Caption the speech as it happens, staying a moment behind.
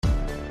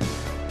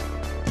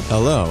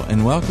Hello,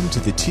 and welcome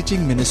to the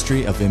teaching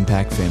ministry of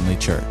Impact Family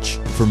Church.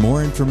 For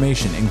more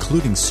information,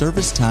 including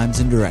service times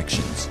and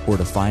directions, or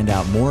to find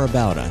out more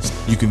about us,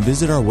 you can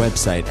visit our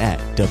website at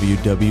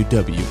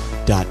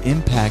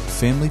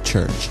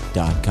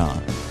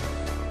www.impactfamilychurch.com.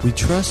 We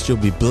trust you'll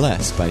be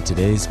blessed by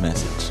today's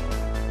message.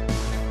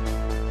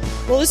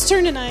 Well, let's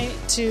turn tonight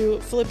to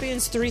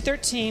Philippians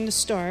 3:13 to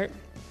start.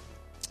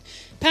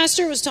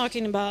 Pastor was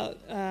talking about,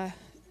 I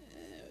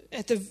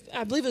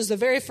believe it was the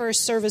very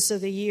first service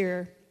of the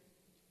year.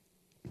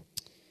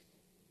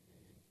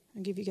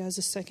 I'll give you guys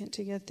a second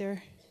to get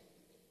there.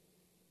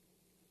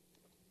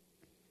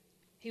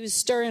 He was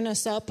stirring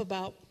us up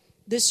about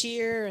this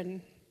year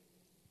and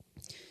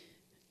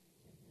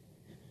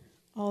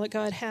all that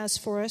God has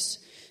for us.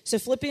 So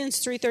Philippians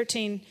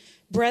 3:13,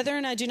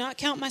 "Brethren, I do not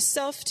count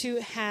myself to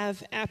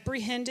have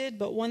apprehended,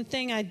 but one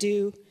thing I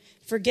do,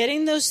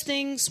 forgetting those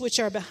things which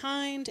are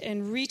behind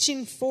and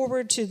reaching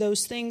forward to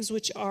those things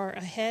which are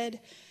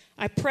ahead,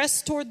 I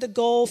press toward the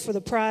goal for the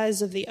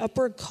prize of the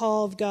upward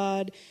call of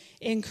God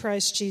in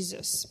Christ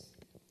Jesus."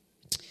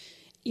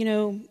 You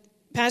know,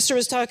 Pastor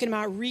was talking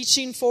about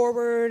reaching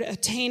forward,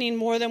 attaining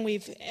more than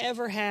we've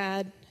ever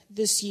had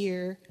this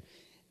year.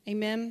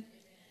 Amen?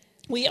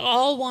 We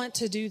all want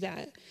to do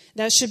that.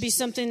 That should be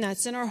something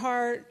that's in our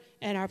heart,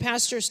 and our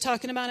pastor is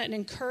talking about it and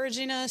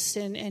encouraging us,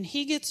 and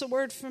he gets a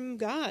word from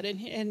God,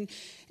 and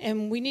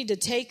we need to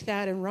take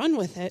that and run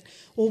with it.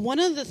 Well, one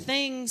of the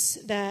things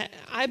that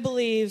I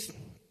believe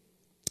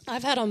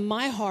I've had on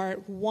my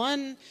heart,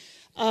 one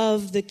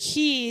of the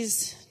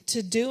keys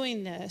to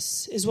doing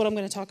this is what I'm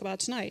going to talk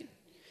about tonight.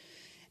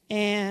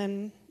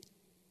 And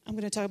I'm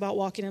going to talk about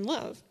walking in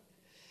love.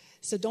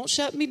 So don't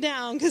shut me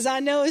down, because I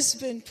know it's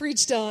been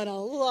preached on a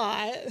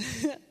lot.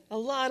 a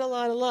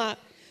lot.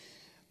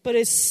 But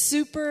it's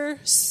super,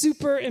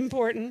 super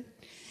important.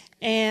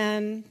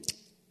 And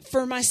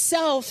for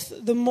myself,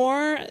 the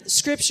more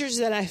scriptures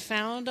that I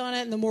found on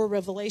it and the more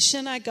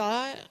revelation I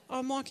got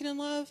on walking in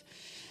love,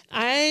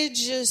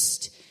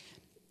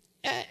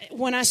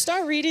 when I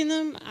start reading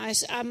them,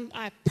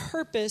 I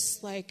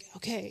purpose like,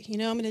 okay, I'm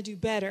going to do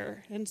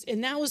better.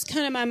 And that was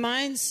kind of my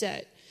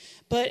mindset.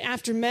 But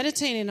after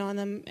meditating on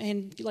them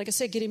and, like I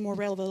said, getting more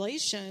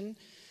revelation,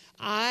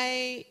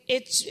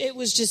 it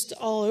was just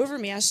all over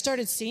me. I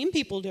started seeing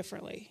people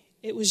differently.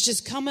 It was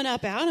just coming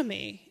up out of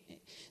me.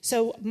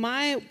 So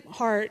my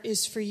heart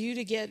is for you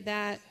to get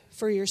that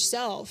for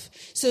yourself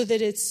so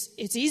that it's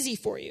easy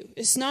for you.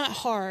 It's not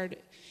hard.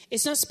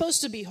 It's not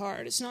supposed to be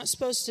hard. It's not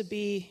supposed to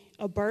be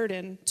a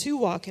burden to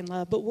walk in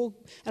love, but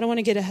I don't want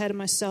to get ahead of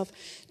myself.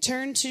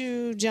 Turn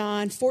to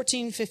John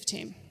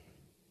 14:15.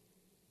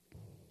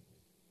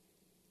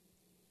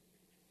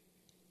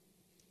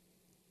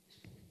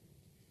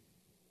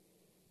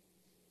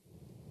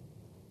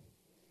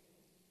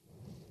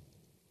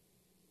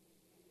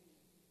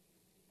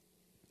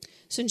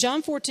 So in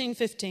John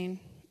 14:15,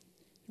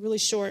 really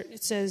short,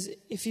 it says,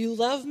 "If you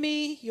love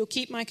me, you'll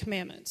keep my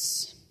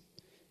commandments."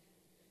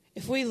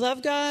 If we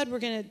love God, we're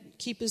going to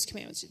keep his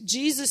commandments.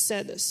 Jesus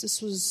said this.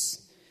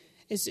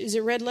 Is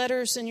it red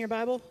letters in your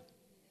Bible?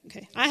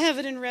 Okay. I have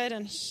it in red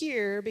on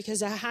here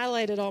because I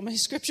highlighted all my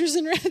scriptures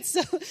in red.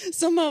 So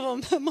some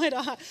of them might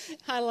have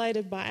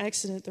highlighted by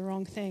accident the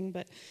wrong thing.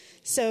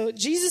 So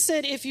Jesus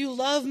said, if you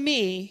love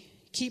me,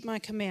 keep my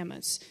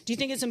commandments. Do you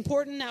think it's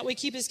important that we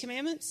keep his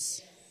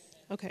commandments?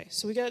 Okay.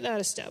 So we got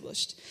that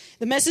established.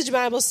 The Message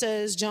Bible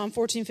says, John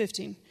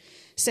 14:15.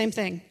 Same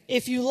thing.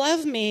 If you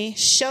love me,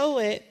 show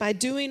it by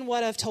doing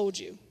what I've told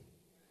you.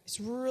 It's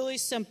really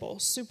simple,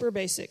 super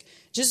basic.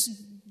 Just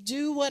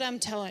do what I'm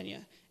telling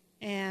you.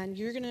 And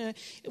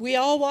we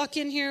all walk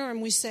in here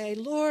and we say,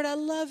 Lord, I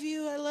love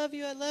you, I love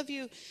you, I love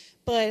you.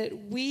 But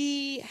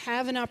we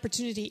have an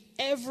opportunity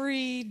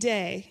every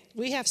day.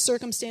 We have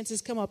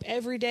circumstances come up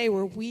every day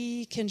where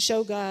we can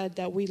show God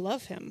that we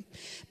love him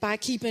by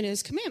keeping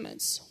his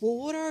commandments. Well,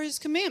 what are his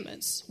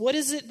commandments? What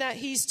is it that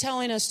he's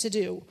telling us to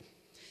do?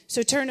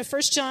 So turn to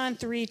 1 John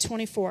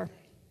 3:24.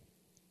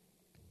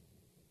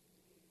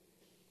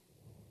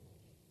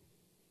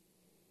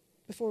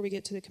 Before we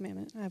get to the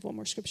commandment, I have one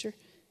more scripture.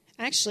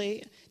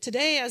 Actually,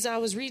 today as I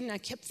was reading, I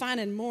kept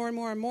finding more and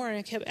more and more, and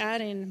I kept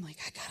adding. I'm like,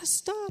 I got to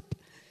stop.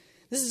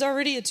 This is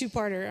already a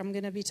two-parter. I'm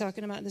going to be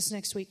talking about this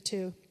next week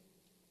too.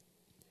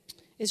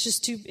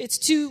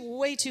 It's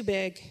way too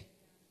big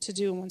to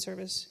do in one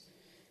service.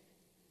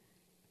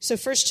 So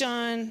 1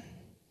 John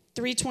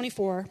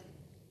 3:24.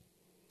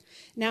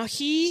 Now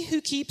he who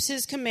keeps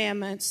his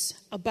commandments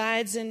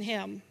abides in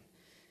him,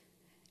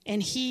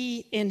 and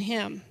he in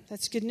him.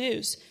 That's good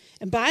news.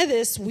 And by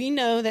this we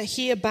know that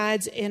he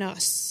abides in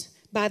us,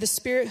 by the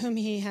Spirit whom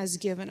he has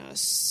given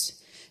us.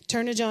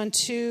 Turn to John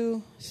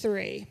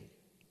 2:3.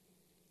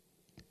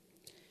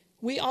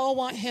 We all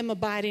want him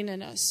abiding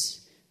in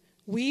us.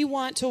 We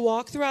want to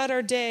walk throughout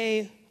our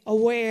day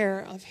aware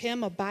of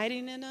him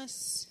abiding in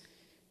us,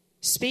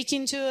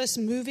 speaking to us,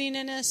 moving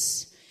in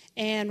us.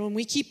 And when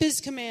we keep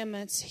his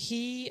commandments,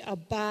 he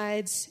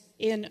abides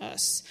in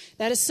us.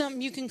 That is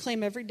something you can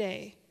claim every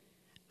day.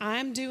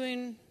 I'm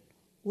doing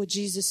what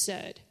Jesus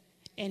said.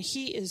 and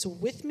he is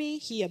with me.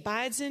 He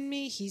abides in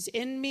me. He's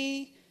in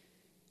me.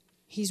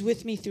 He's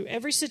with me through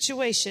every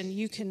situation.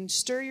 You can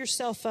stir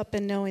yourself up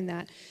in knowing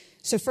that.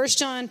 So 1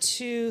 John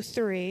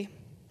 2:3.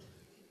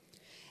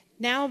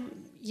 Now,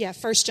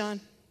 1 John.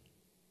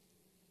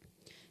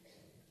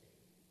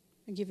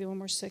 I'll give you one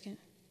more second.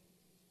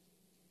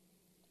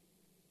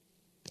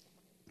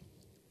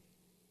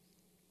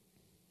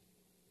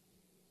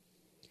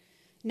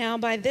 Now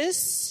by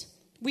this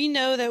we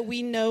know that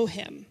we know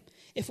him.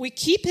 If we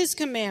keep his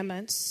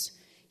commandments,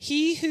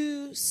 he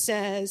who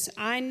says,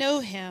 I know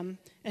him,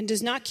 and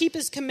does not keep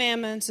his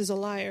commandments is a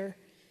liar,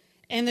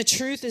 and the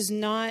truth is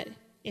not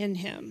in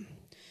him.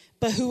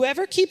 But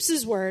whoever keeps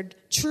his word,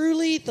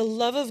 truly the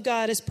love of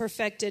God is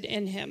perfected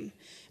in him.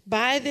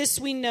 By this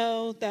we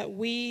know that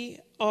we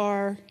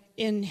are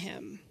in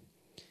him.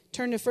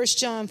 Turn to 1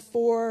 John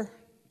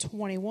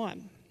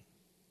 4:21.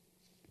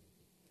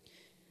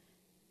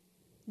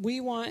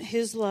 We want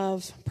his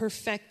love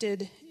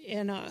perfected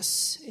in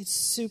us. It's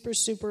super,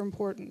 super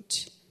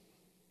important.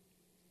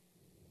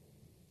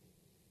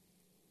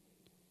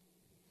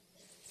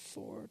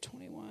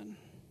 4:21.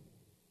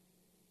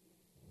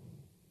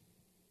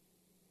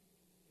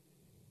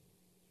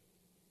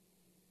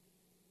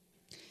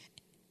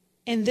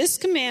 And this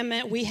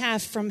commandment we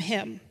have from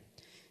him,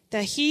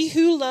 that he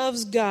who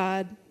loves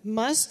God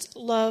must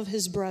love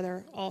his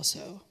brother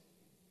also.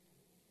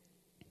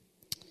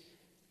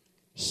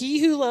 He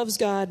who loves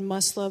God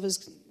must love his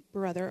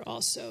brother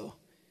also.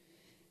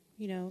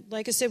 You know,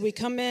 like I said, we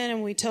come in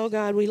and we tell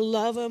God we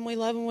love him, we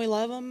love him, we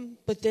love him,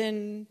 but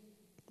then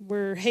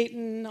we're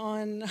hating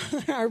on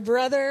our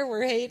brother,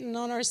 we're hating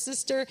on our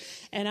sister,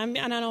 and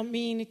I don't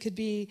mean it could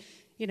be,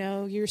 you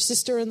know, your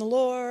sister in the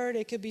Lord,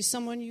 it could be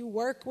someone you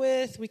work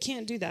with. We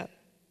can't do that.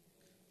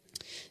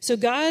 So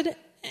God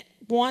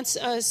wants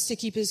us to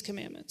keep his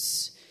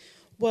commandments.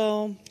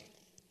 Well,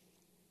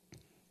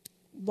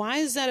 why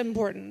is that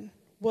important?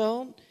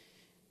 Well,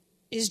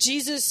 is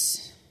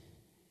Jesus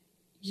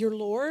your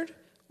Lord,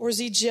 or is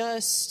he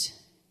just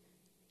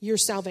your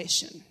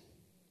salvation?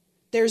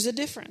 There's a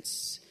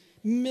difference.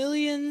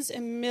 Millions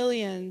and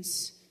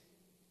millions,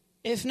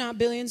 if not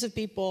billions of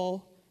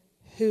people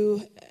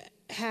who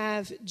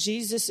have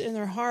Jesus in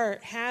their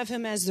heart have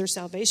him as their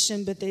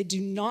salvation, but they do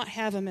not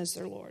have him as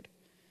their Lord.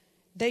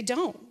 They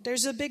don't.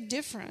 There's a big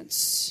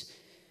difference.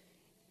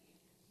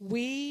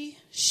 We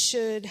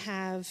should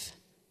have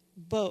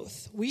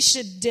both. We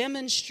should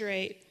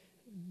demonstrate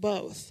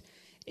both.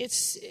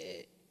 It's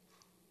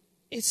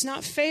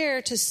not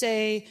fair to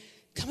say,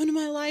 come into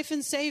my life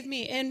and save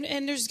me.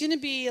 And there's going to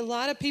be a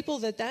lot of people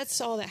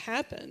that's all that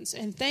happens.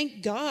 And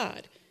thank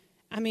God.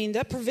 I mean,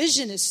 that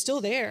provision is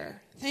still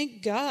there.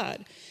 Thank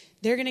God.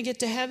 They're going to get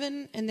to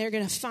heaven and they're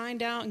going to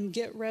find out and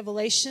get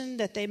revelation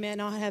that they may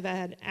not have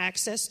had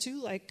access to,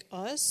 like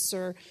us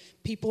or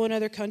people in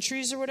other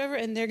countries or whatever.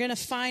 And they're going to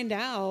find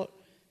out,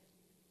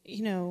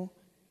 you know,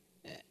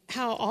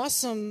 how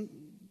awesome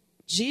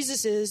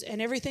Jesus is and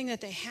everything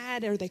that they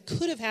had or they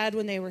could have had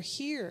when they were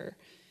here.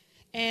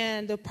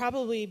 And they'll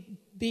probably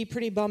be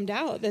pretty bummed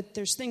out that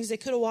there's things they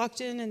could have walked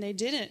in and they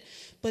didn't.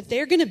 But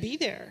they're going to be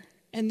there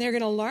and they're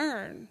going to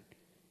learn.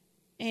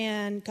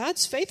 And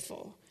God's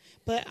faithful.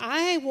 But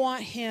I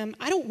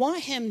don't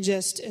want him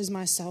just as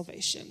my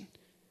salvation.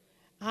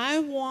 I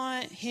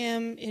want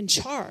him in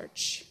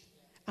charge.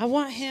 I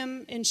want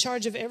him in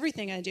charge of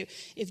everything I do.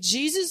 If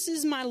Jesus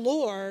is my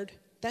Lord,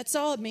 that's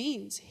all it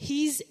means.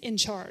 He's in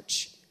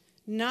charge,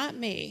 not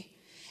me.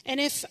 And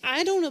if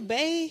I don't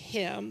obey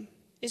him,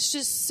 it's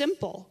just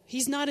simple.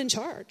 He's not in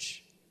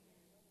charge.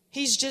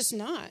 He's just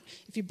not.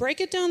 If you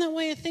break it down that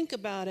way and think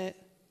about it,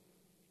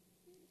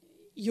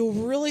 you'll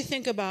really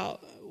think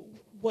about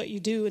what you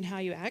do and how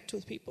you act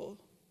with people.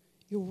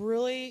 You'll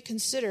really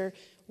consider,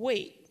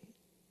 wait,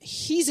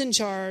 he's in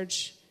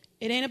charge.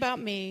 It ain't about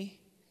me.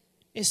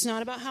 It's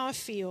not about how I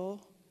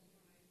feel,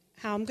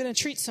 how I'm going to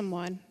treat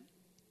someone.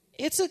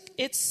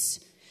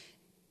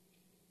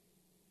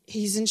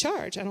 He's in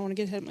charge. I don't want to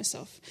get ahead of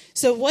myself.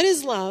 So what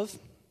is love?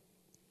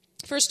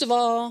 First of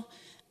all,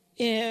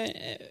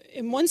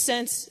 in one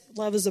sense,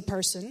 love is a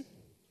person.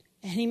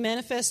 And he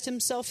manifests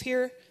himself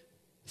here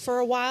for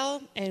a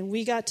while, and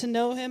we got to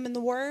know him in the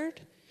Word.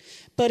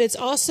 But it's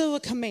also a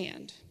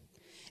command.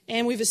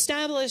 And we've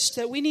established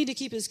that we need to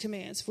keep his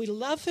commands. If we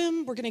love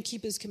him, we're going to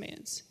keep his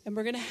commands. And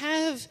we're going to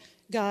have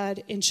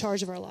God in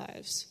charge of our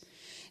lives.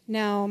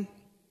 Now,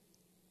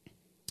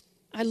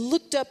 I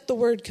looked up the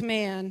word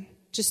command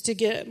just to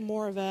get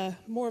more of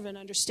an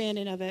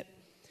understanding of it.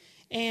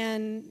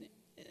 And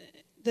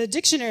the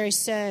dictionary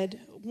said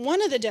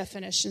one of the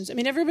definitions, I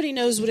mean, everybody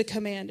knows what a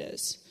command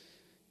is.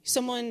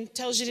 Someone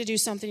tells you to do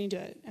something, you do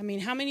it. I mean,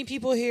 how many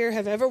people here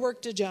have ever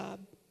worked a job?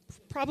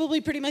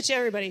 Probably pretty much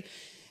everybody.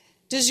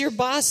 Does your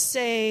boss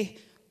say,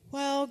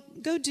 well,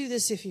 go do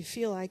this if you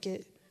feel like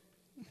it?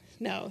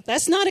 No,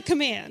 that's not a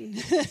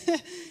command.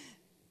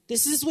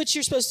 This is what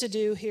you're supposed to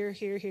do here,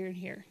 here, here, and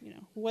here. You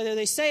know, whether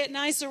they say it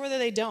nice or whether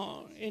they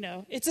don't, you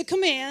know, it's a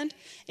command.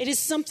 It is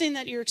something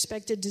that you're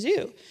expected to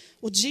do.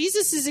 Well,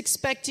 Jesus is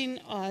expecting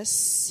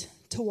us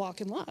to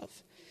walk in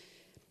love.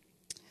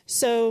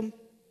 So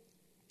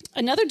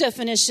another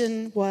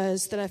definition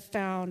that I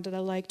found that I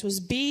liked was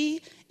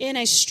be in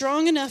a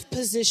strong enough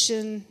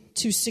position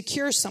to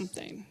secure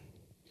something.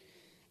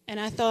 And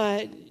I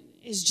thought,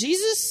 is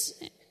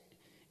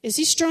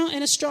he strong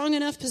in a strong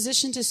enough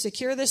position to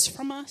secure this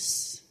from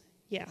us?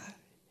 Yeah,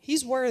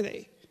 he's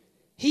worthy.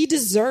 He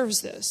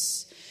deserves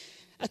this.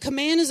 A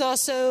command is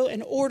also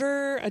an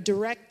order, a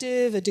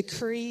directive, a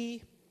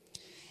decree.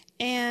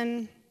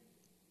 And,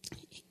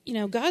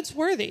 God's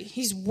worthy.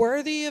 He's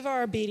worthy of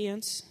our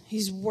obedience.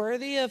 He's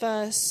worthy of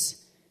us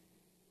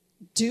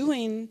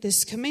doing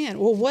this command.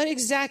 Well, what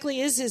exactly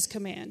is his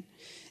command?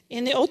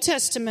 In the Old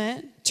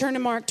Testament, turn to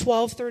Mark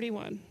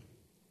 12:31.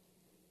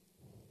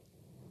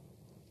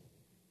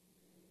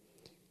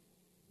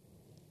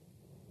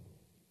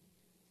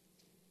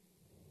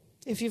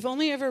 If you've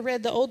only ever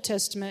read the Old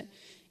Testament,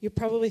 you're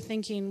probably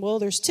thinking, well,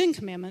 there's 10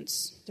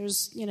 commandments.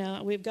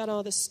 We've got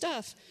all this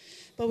stuff.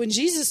 But when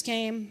Jesus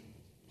came,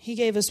 he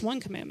gave us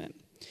one commandment.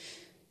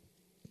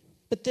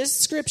 But this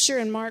scripture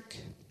in Mark,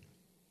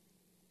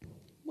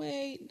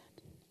 I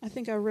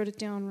think I wrote it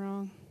down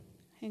wrong.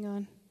 Hang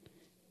on.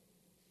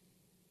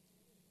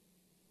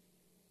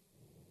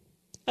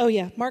 Oh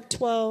yeah, Mark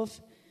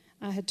 12.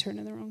 I had turned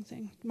to the wrong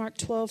thing. Mark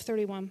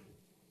 12:31.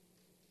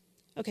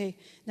 Okay,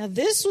 now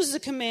this was the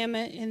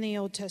commandment in the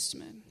Old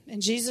Testament,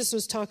 and Jesus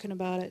was talking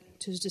about it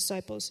to his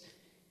disciples.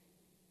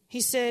 He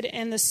said,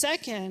 and the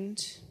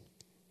second,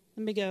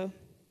 let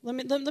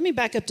me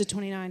back up to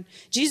 29.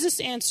 Jesus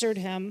answered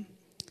him,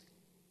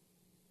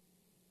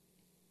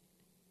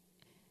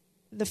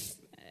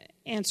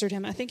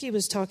 I think he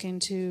was talking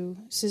to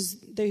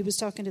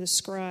the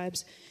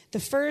scribes. The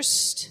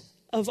first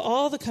of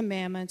all the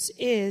commandments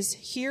is,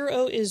 hear,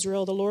 O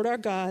Israel, the Lord our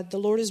God, the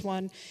Lord is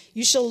one.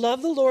 You shall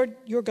love the Lord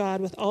your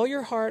God with all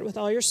your heart, with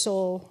all your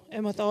soul,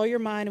 and with all your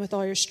mind, and with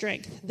all your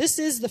strength. This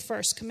is the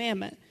first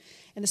commandment.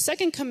 And the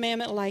second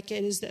commandment like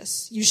it is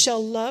this: you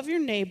shall love your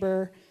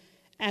neighbor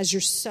as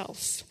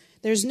yourself.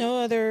 There's no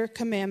other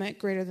commandment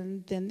greater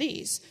than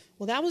these.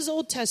 Well, that was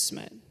Old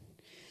Testament.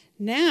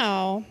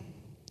 Now,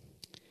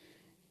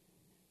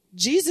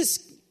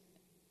 Jesus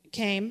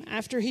came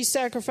after he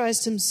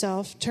sacrificed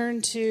himself. Turn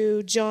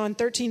to John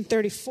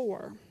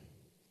 13:34.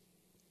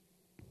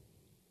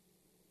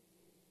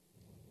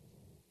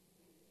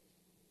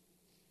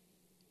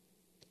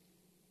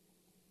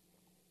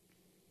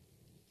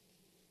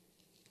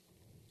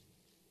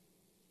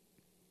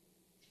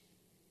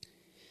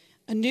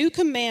 A new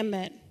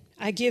commandment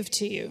I give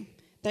to you,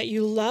 that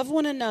you love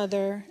one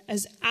another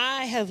as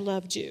I have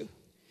loved you,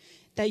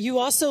 that you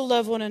also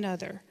love one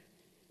another.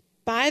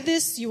 By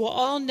this you will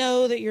all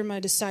know that you're my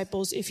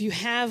disciples, if you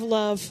have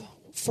love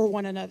for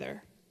one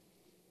another.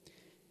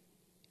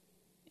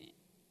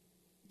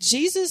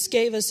 Jesus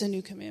gave us a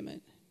new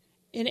commandment,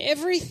 and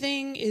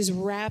everything is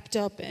wrapped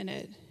up in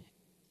it,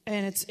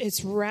 and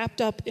it's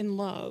wrapped up in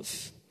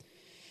love.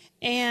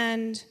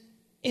 And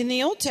in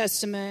the Old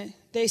Testament,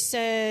 they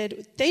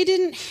said they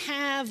didn't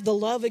have the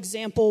love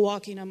example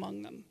walking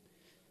among them.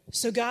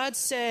 So God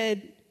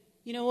said,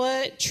 you know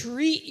what?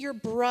 Treat your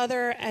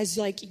brother as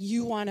like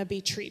you want to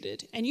be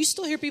treated. And you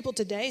still hear people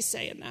today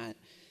saying that.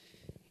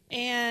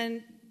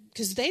 And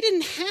because they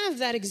didn't have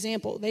that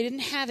example. They didn't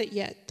have it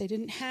yet. They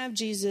didn't have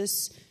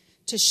Jesus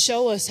to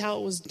show us how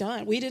it was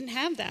done. We didn't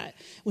have that.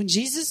 When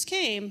Jesus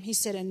came, he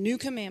said a new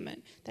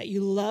commandment, that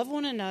you love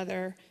one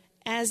another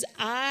as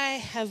I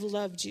have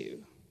loved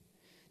you.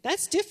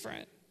 That's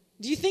different.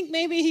 Do you think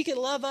maybe he could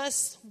love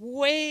us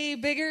way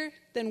bigger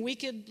than we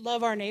could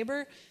love our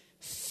neighbor?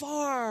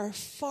 Far,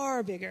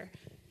 far bigger.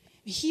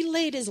 He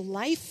laid his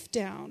life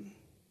down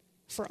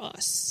for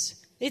us.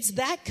 It's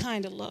that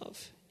kind of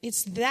love.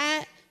 It's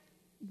that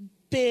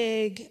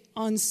big,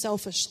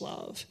 unselfish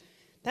love.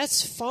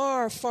 That's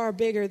far, far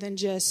bigger than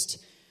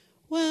just,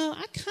 well,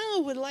 I kind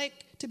of would like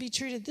to be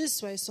treated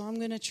this way, so I'm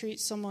going to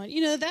treat someone.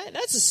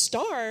 That's a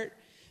start.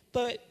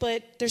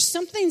 But there's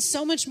something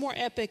so much more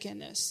epic in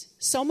this.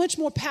 So much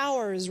more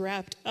power is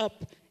wrapped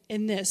up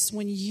in this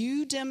when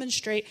you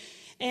demonstrate.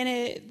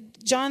 And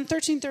John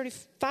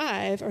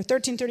 13:35 or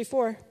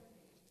 13:34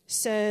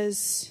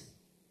 says,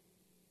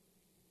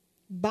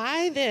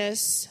 by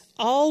this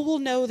all will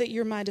know that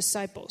you're my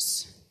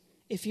disciples,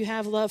 if you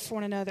have love for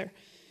one another.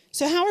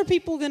 So how are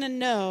people going to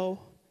know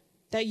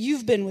that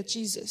you've been with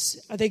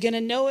Jesus? Are they going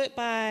to know it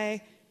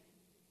by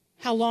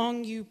how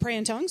long you pray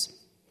in tongues?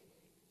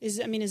 Is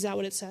that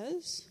what it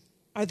says?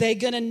 Are they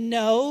going to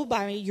know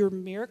by your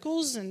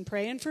miracles and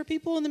praying for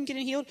people and them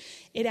getting healed?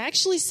 It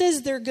actually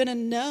says they're going to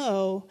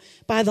know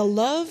by the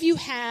love you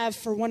have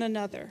for one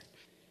another.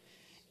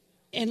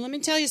 And let me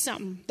tell you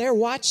something. They're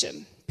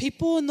watching.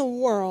 People in the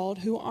world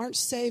who aren't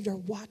saved are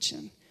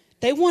watching.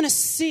 They want to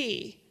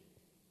see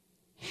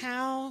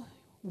how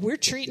we're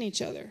treating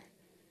each other.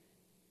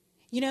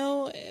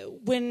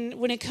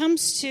 When it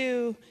comes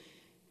to...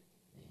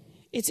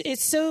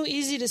 It's so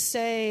easy to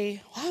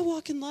say, well, I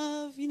walk in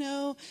love,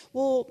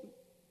 well,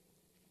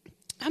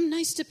 I'm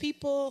nice to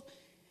people.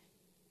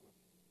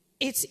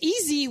 It's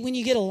easy when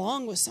you get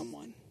along with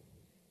someone.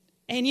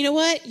 And you know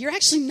what? You're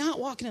actually not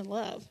walking in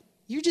love.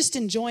 you're just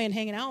enjoying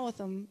hanging out with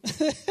them.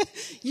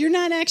 You're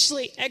not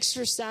actually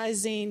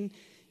exercising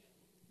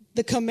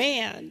the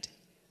command.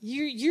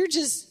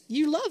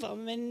 You love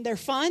them, and they're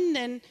fun.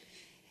 And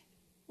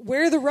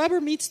where the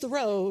rubber meets the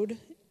road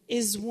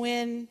is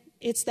when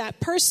it's that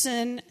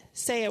person,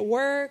 say at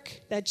work,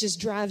 that just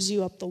drives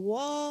you up the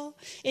wall.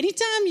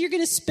 Anytime you're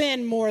going to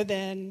spend more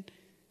than,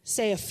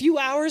 say, a few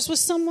hours with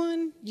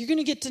someone, you're going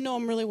to get to know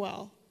them really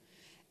well.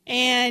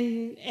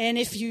 And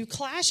if you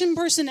clash in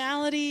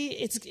personality,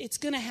 it's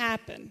going to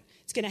happen.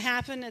 It's going to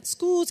happen at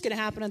school. It's going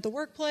to happen at the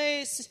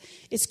workplace.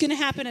 It's going to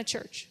happen at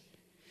church.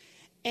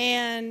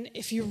 And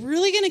if you're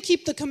really going to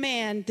keep the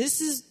command,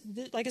 this is,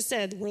 like I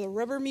said, where the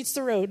rubber meets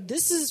the road.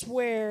 This is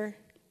where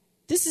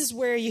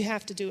you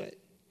have to do it.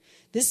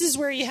 This is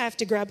where you have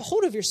to grab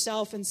hold of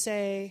yourself and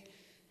say,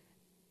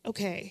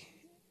 okay,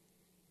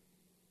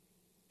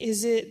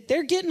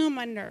 they're getting on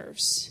my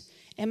nerves.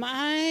 Am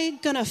I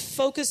going to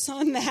focus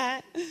on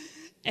that?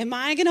 Am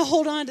I going to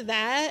hold on to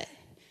that?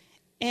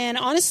 And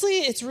honestly,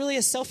 it's really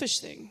a selfish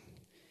thing.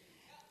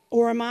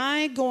 Or am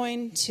I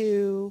going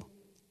to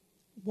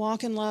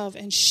walk in love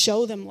and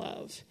show them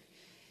love?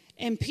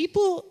 And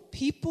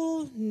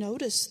people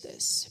notice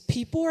this.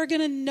 People are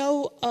going to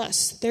know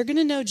us. They're going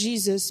to know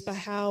Jesus by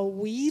how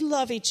we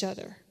love each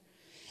other.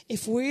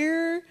 If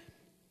we're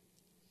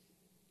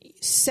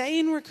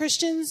saying we're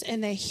Christians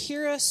and they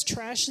hear us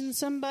trashing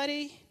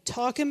somebody,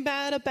 talking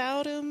bad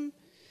about them,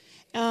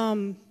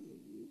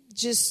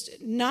 just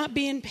not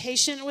being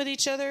patient with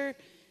each other,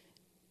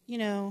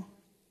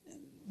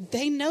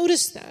 they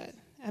notice that.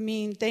 I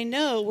mean, they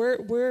know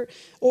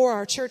or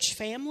our church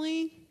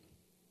family,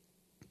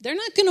 they're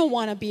not going to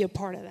want to be a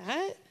part of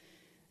that.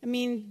 I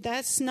mean,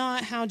 that's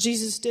not how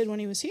Jesus did when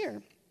he was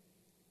here.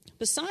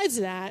 Besides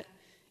that,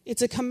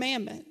 it's a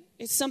commandment.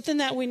 It's something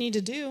that we need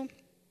to do.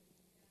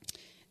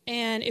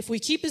 And if we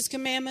keep his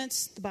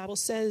commandments, the Bible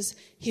says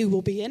he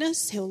will be in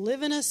us, he'll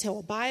live in us, he'll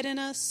abide in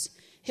us,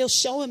 he'll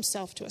show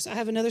himself to us. I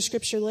have another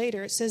scripture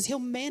later. It says he'll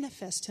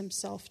manifest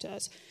himself to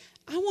us.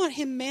 I want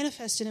him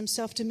manifesting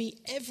himself to me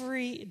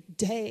every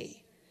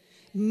day.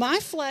 My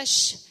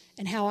flesh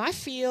and how I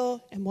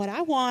feel and what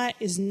I want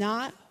is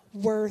not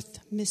worth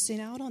missing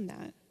out on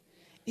that.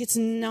 It's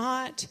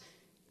not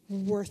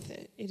worth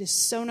it. It is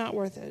so not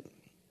worth it.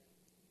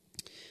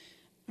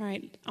 All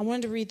right, I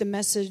wanted to read the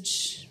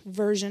Message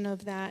version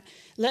of that.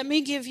 Let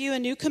me give you a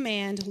new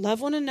command.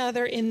 Love one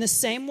another in the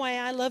same way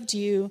I loved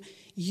you.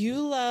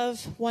 You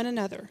love one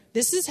another.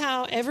 This is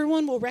how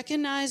everyone will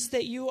recognize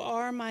that you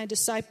are my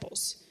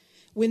disciples,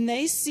 when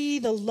they see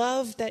the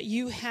love that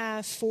you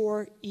have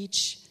for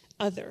each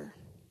other.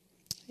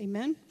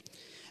 Amen.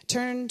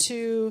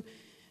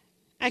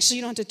 Actually,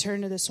 you don't have to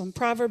turn to this one.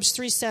 Proverbs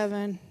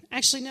 3:7.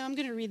 Actually, no, I'm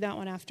going to read that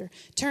one after.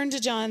 Turn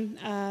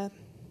to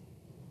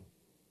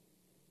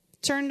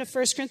Turn to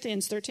 1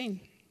 Corinthians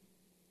 13.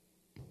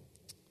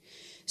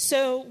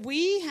 So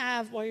we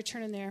have, while you're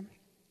turning there,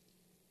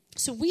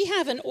 so we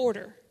have an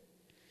order.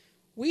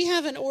 We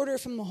have an order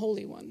from the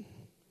Holy One.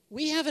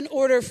 We have an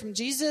order from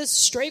Jesus,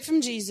 straight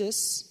from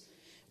Jesus.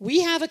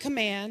 We have a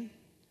command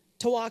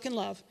to walk in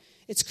love.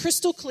 It's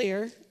crystal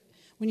clear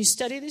when you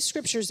study these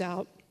scriptures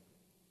out.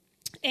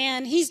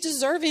 And he's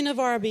deserving of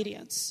our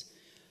obedience.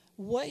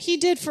 What he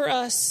did for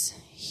us,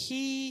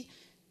 he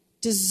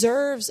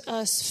deserves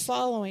us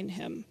following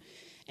him.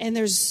 And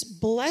there's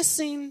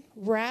blessing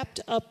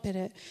wrapped up in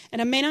it.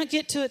 And I may not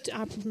get to it.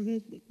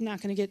 I'm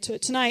not going to get to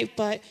it tonight.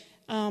 But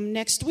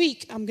next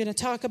week, I'm going to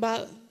talk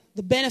about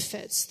the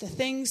benefits, the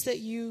things that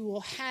you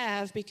will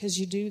have because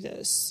you do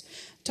this.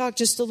 Talk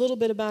just a little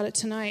bit about it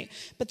tonight.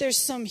 But there's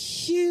some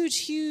huge,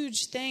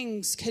 huge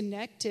things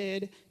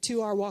connected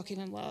to our walking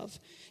in love.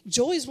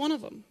 Joy is one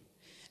of them.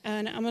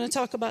 And I'm going to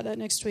talk about that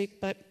next week.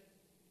 But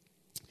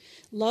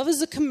love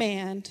is a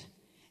command,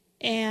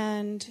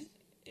 and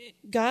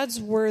God's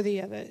worthy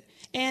of it.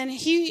 And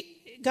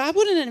God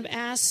wouldn't have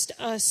asked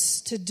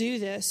us to do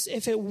this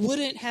if it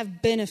wouldn't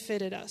have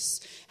benefited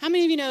us. How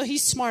many of you know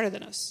he's smarter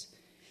than us?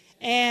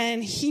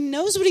 And he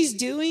knows what he's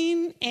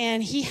doing,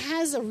 and he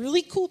has a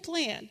really cool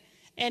plan.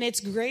 And it's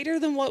greater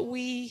than what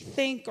we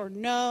think or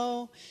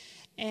know.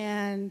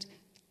 And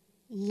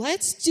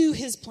let's do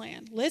his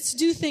plan. Let's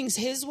do things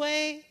his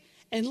way.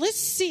 And let's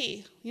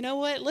see, you know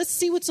what? Let's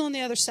see what's on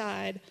the other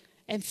side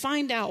and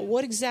find out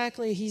what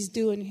exactly he's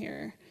doing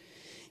here.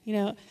 You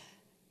know,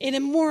 in a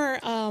more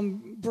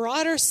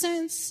broader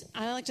sense,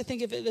 I like to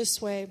think of it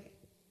this way.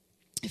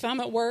 If I'm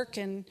at work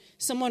and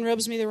someone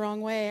rubs me the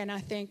wrong way and I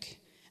think,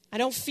 I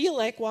don't feel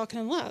like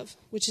walking in love,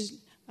 which is,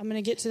 I'm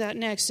going to get to that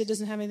next. It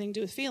doesn't have anything to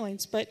do with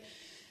feelings. But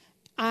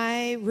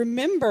I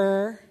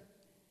remember,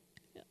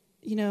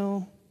 you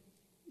know,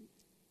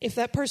 if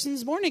that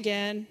person's born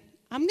again,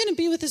 I'm going to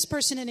be with this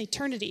person in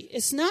eternity.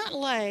 It's not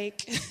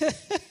like,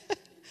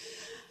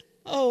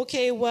 oh,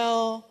 okay,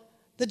 well,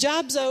 the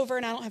job's over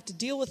and I don't have to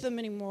deal with them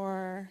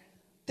anymore.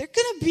 They're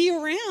going to be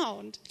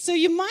around. So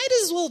you might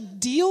as well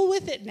deal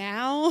with it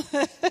now.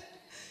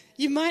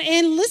 You might,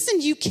 and listen,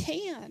 you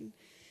can.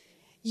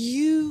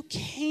 You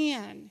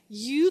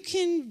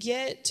can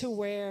get to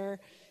where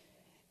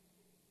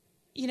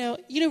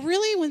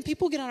really when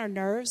people get on our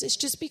nerves, it's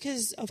just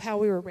because of how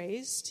we were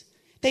raised.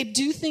 They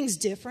do things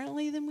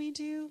differently than we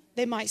do.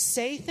 They might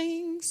say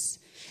things.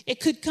 It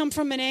could come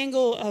from an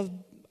angle of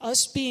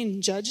us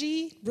being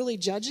judgy, really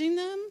judging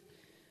them.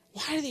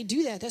 Why do they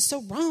do that? That's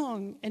so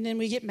wrong. And then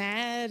we get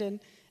mad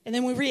and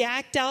then we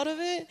react out of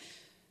it.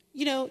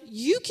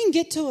 You can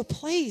get to a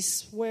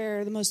place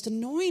where the most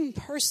annoying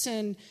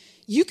person,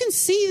 you can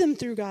see them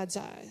through God's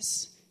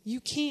eyes. You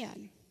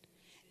can.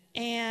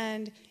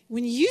 And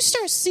when you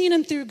start seeing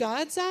them through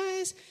God's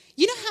eyes,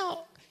 you know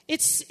how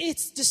it's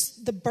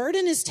just the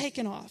burden is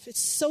taken off.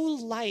 It's so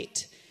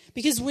light.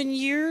 Because when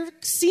you're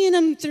seeing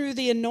them through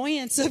the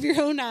annoyance of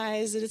your own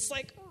eyes, and it's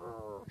like,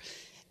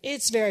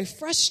 it's very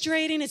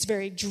frustrating. It's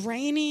very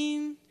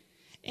draining.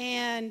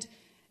 And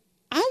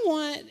I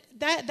want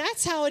that.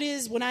 That's how it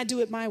is when I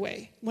do it my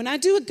way. When I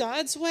do it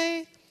God's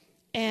way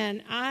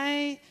and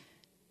I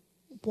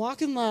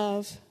walk in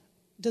love,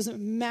 doesn't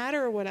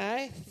matter what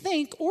I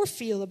think or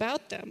feel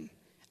about them.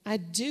 I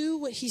do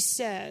what he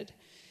said.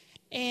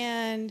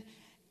 And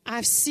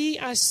I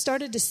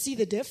started to see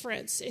the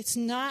difference. It's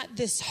not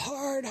this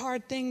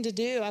hard thing to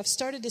do. I've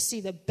started to see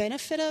the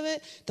benefit of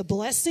it, the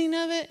blessing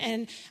of it,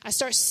 and I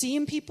start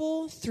seeing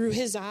people through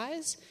his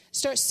eyes,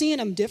 start seeing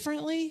them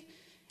differently,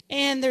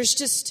 and there's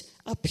just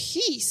a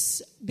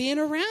peace being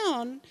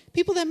around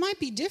people that might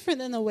be different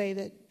than the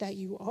way that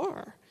you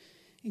are.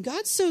 And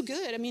God's so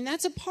good. I mean,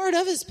 that's a part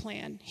of his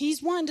plan.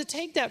 He's wanting to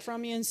take that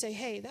from you and say,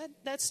 hey,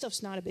 that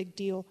stuff's not a big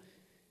deal.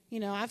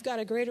 I've got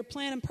a greater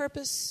plan and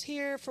purpose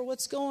here for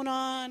what's going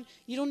on.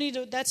 You don't need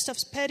to, that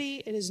stuff's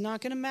petty. It is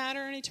not going to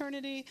matter in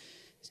eternity.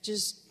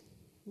 Just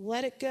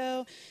let it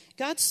go.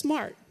 God's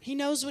smart. He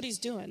knows what he's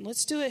doing.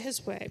 Let's do it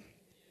his way.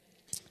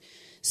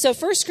 So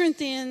 1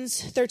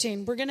 Corinthians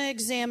 13, we're going to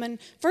examine,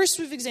 first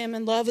we've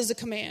examined love as a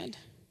command.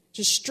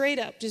 Just straight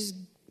up. Just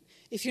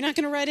if you're not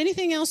going to write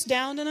anything else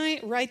down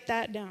tonight, write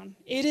that down.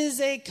 It is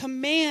a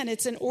command.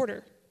 It's an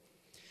order.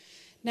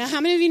 Now,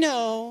 how many of you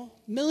know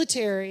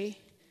military,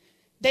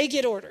 they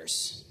get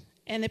orders,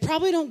 and they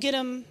probably don't get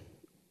them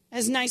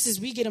as nice as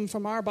we get them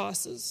from our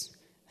bosses.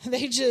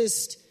 They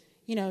just,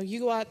 you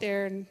go out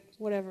there and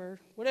whatever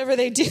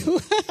they do.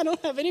 I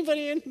don't have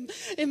anybody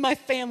in my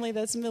family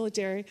that's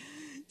military.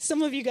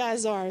 Some of you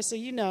guys are, so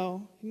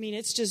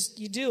it's just,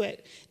 you do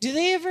it. Do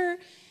they ever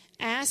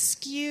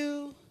ask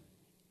you,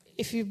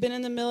 if you've been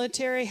in the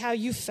military, how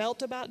you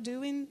felt about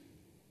doing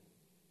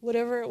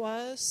whatever it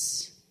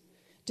was?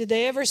 Did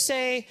they ever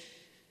say,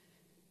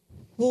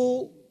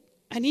 well,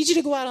 I need you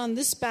to go out on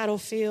this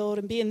battlefield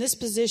and be in this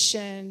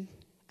position.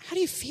 How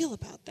do you feel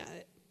about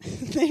that?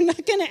 They're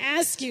not going to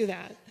ask you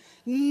that.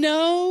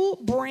 No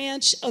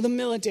branch of the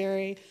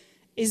military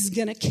is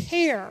going to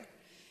care.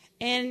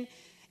 And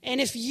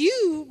if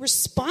you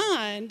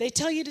respond, they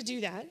tell you to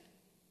do that,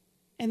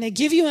 and they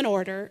give you an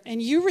order,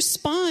 and you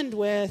respond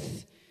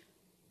with,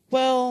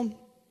 well,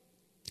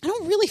 I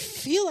don't really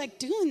feel like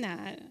doing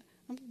that.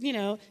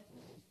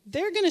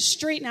 They're going to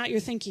straighten out your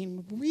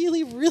thinking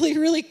really, really,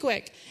 really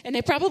quick. And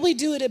they probably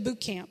do it at boot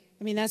camp.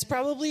 I mean, that's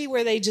probably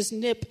where they just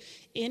nip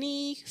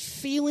any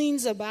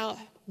feelings about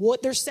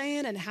what they're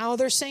saying and how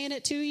they're saying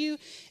it to you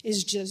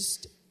is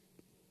just,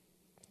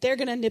 they're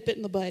going to nip it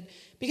in the bud.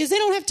 Because they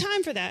don't have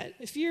time for that.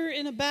 If you're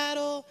in a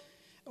battle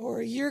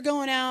or you're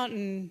going out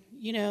and,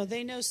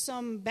 they know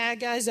some bad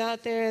guys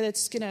out there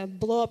that's going to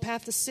blow up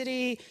half the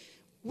city,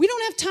 we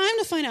don't have time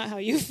to find out how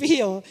you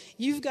feel.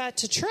 You've got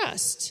to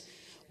trust.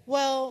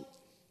 Well,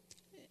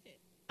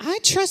 I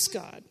trust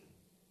God.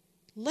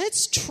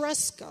 Let's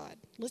trust God.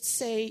 Let's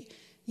say,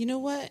 you know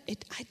what?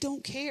 I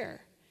don't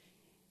care.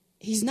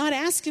 He's not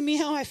asking me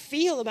how I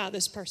feel about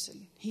this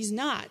person. He's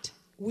not.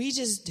 We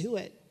just do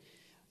it.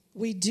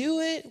 We do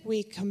it.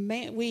 We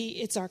command.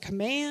 It's our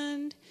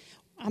command.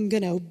 I'm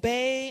going to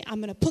obey. I'm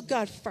going to put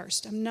God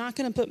first. I'm not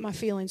going to put my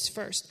feelings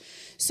first.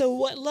 So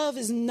what love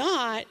is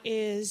not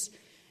is,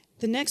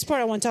 the next part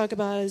I want to talk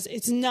about is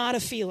it's not a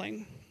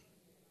feeling.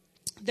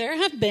 There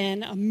have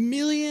been 1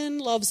 million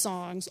love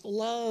songs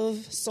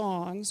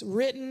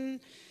written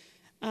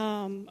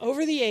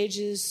over the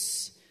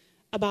ages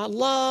about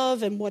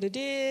love and what it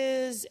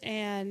is,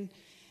 and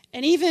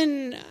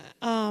even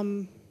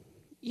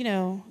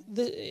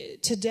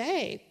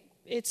today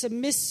it's a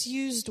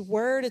misused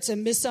word. It's a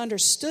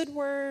misunderstood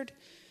word.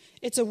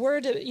 It's a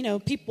word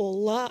that people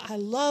love. I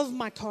love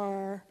my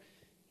car.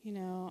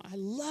 I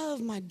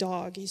love my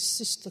dog. He's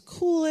just the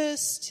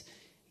coolest.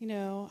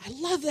 I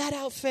love that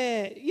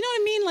outfit. You know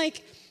what I mean?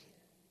 Like,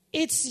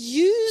 it's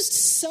used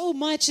so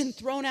much and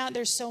thrown out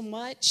there so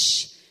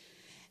much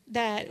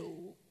that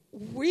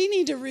we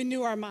need to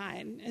renew our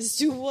mind as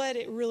to what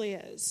it really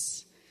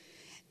is.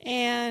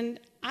 And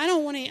I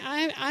don't want to,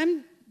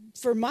 I'm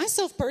for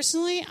myself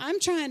personally, I'm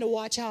trying to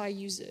watch how I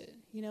use it.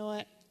 You know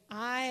what?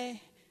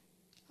 I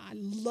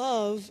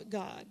love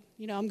God.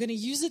 I'm going to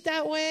use it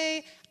that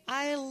way.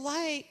 I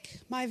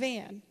like my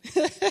van.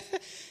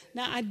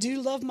 Now, I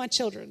do love my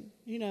children.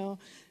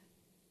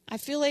 I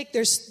feel like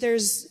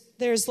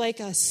there's like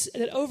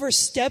an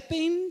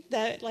overstepping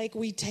that like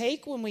we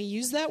take when we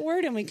use that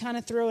word and we kind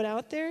of throw it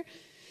out there.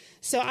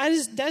 So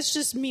that's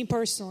just me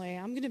personally.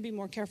 I'm going to be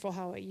more careful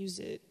how I use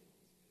it.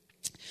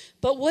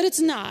 But what it's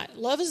not,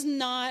 love is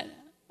not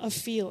a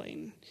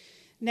feeling.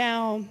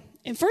 Now,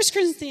 in 1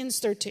 Corinthians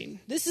 13,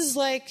 this is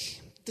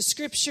like the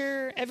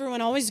scripture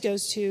everyone always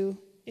goes to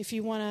if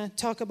you want to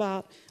talk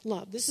about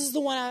love. This is the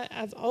one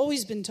I've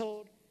always been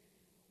told,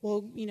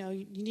 well, you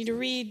need to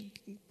read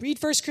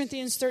 1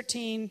 Corinthians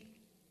 13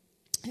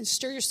 and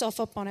stir yourself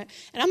up on it.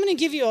 And I'm going to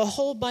give you a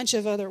whole bunch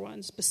of other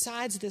ones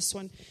besides this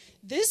one.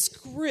 This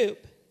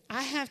group,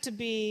 I have to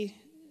be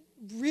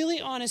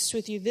really honest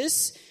with you.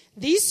 These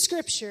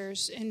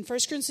scriptures in 1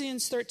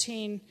 Corinthians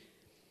 13,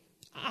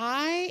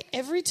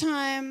 every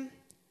time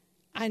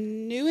I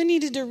knew I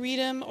needed to read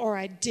them or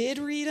I did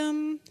read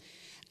them,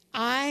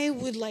 I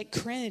would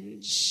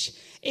cringe.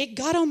 It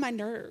got on my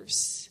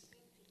nerves.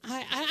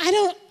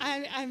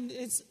 I'm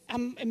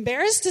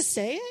embarrassed to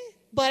say it,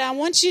 but I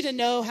want you to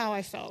know how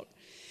I felt.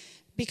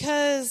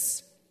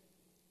 Because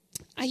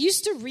I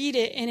used to read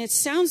it and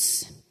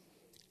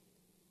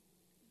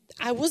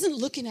I wasn't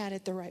looking at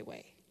it the right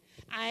way.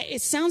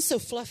 It sounds so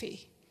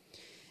fluffy.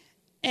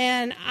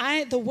 And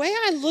the way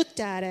I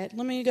looked at it,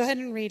 let me go ahead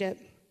and read it.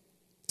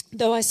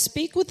 Though I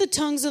speak with the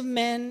tongues of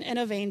men and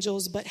of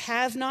angels, but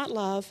have not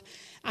love,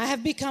 I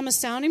have become a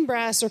sounding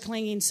brass or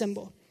clanging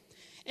cymbal.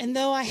 And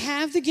though I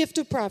have the gift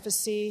of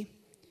prophecy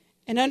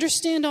and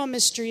understand all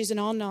mysteries and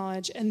all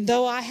knowledge, and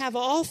though I have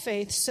all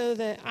faith so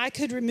that I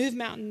could remove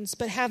mountains,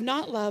 but have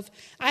not love,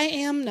 I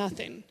am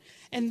nothing.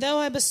 And though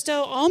I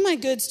bestow all my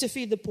goods to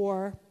feed the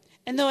poor,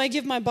 and though I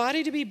give my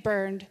body to be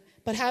burned,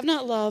 but have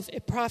not love,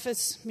 it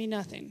profits me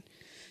nothing.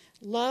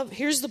 Love,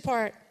 here's the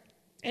part.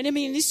 And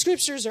these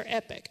scriptures are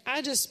epic.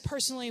 I just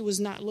personally was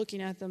not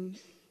looking at them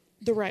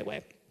the right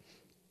way.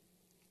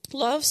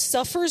 Love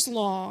suffers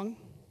long,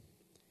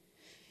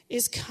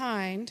 is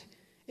kind,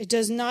 it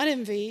does not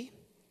envy,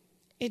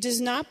 it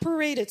does not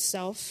parade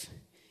itself,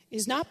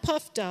 is not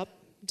puffed up,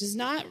 does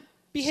not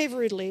behave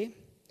rudely,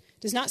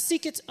 does not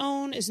seek its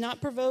own, is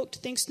not provoked,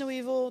 thinks no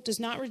evil, does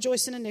not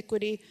rejoice in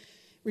iniquity,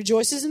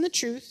 rejoices in the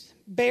truth,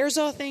 bears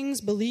all things,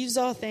 believes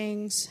all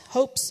things,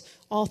 hopes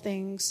all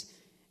things,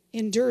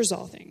 endures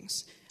all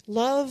things.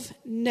 Love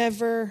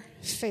never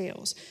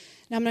fails.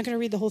 Now, I'm not going to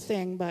read the whole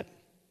thing, but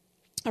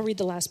I'll read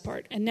the last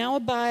part. And now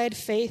abide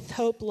faith,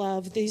 hope,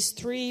 love, these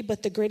three,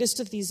 but the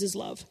greatest of these is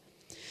love.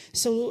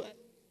 So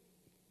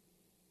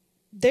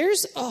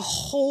there's a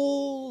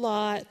whole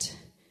lot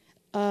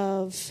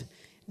of,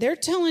 they're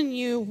telling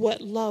you what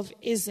love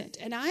isn't.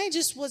 And I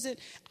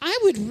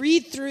would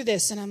read through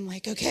this and I'm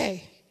like,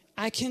 okay,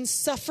 I can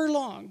suffer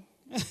long.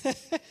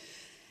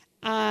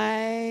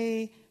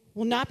 I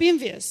will not be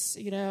envious.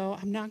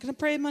 I'm not going to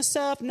praise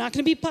myself. I'm not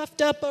going to be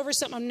puffed up over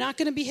something. I'm not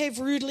going to behave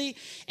rudely.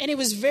 And it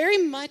was very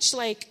much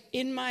like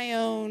in my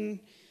own,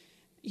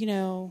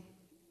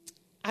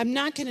 I'm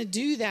not going to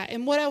do that.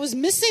 And what I was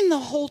missing the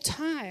whole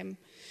time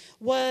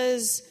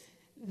was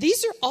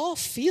these are all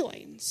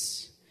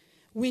feelings.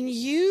 When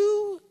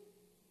you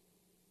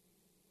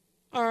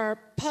are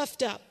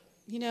puffed up,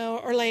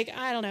 or I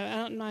don't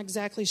know, I'm not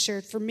exactly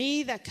sure. For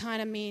me, that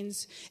kind of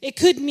means, it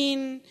could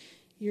mean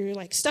you're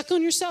stuck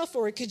on yourself,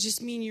 or it could just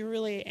mean you're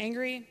really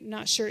angry. I'm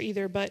not sure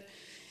either, but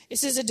it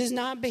says it does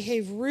not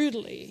behave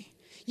rudely.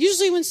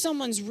 Usually when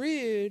someone's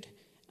rude,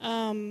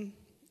 on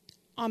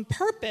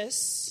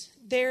purpose,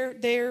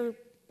 they're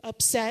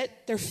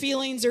upset, their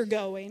feelings are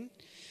going,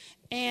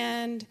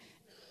 and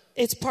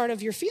it's part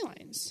of your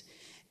feelings.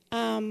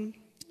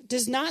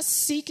 Does not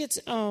seek its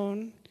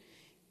own.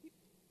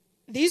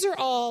 These are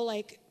all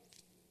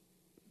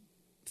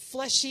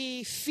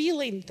fleshy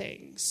feeling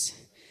things.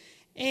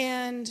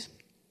 And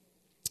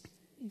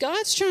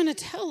God's trying to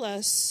tell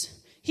us,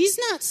 he's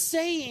not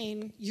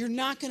saying you're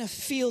not going to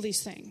feel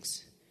these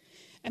things.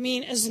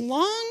 As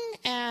long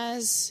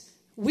as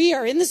we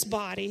are in this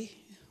body,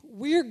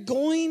 we're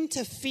going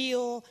to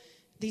feel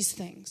these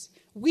things.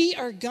 We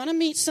are going to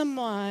meet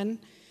someone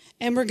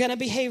and we're going to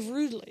behave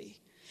rudely.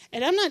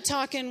 And I'm not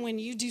talking when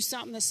you do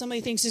something that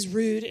somebody thinks is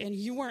rude and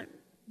you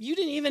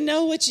didn't even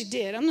know what you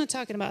did. I'm not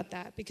talking about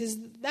that, because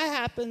that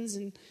happens,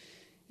 and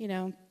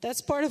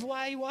that's part of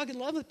why you walk in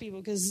love with people,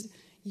 because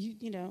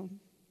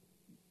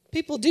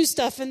people do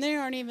stuff and they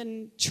aren't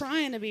even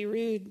trying to be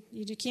rude.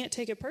 You can't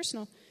take it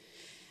personal.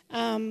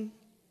 Let me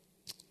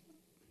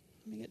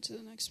get to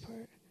the next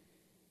part.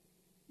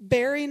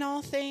 Bearing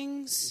all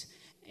things,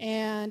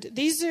 and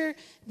these are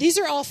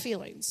all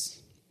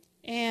feelings.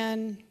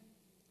 And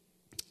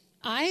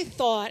I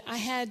thought I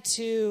had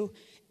to,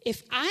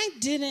 if I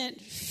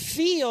didn't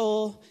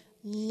feel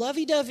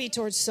lovey-dovey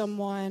towards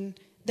someone,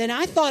 then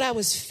I thought I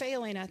was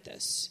failing at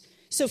this.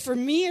 So for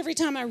me, every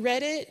time I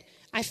read it,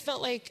 I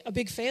felt like a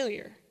big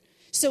failure.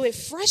 So it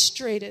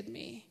frustrated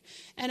me.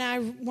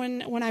 And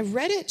when I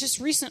read it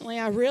just recently,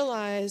 I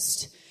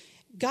realized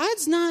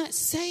God's not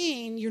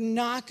saying you're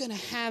not going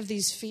to have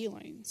these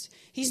feelings.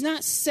 He's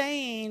not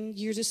saying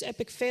you're this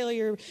epic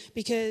failure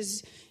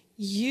because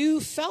you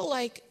felt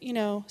like,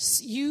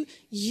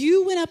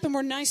 you went up and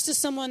were nice to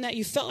someone that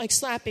you felt like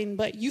slapping,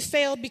 but you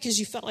failed because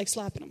you felt like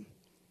slapping them.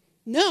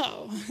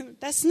 No,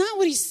 that's not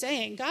what he's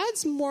saying.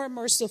 God's more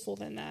merciful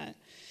than that.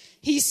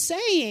 He's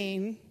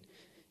saying,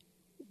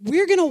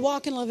 we're going to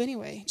walk in love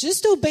anyway.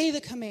 Just obey the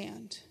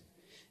command.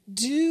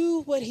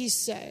 Do what he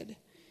said.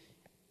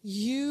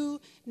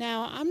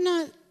 Now, I'm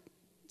not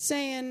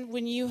saying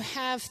when you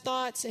have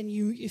thoughts and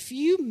if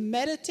you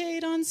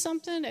meditate on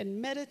something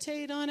and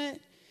meditate on it,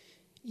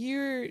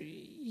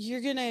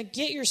 you're going to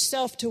get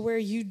yourself to where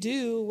you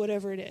do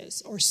whatever it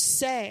is or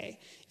say.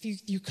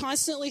 If you're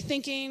constantly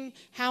thinking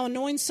how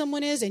annoying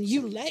someone is and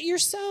you let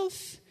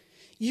yourself,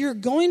 you're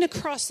going to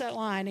cross that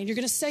line and you're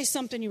going to say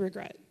something you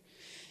regret.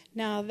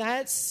 Now,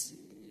 that's,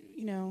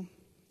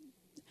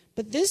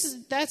 but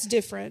that's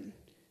different.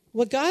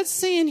 What God's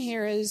saying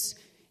here is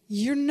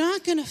you're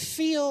not going to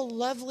feel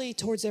lovely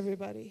towards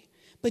everybody,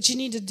 but you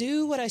need to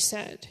do what I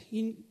said.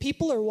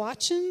 People are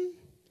watching,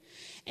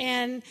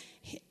 and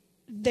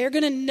they're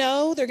going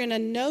to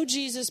know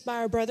Jesus by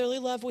our brotherly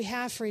love we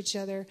have for each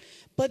other,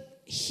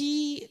 but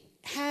he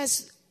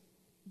has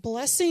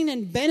blessing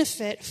and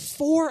benefit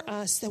for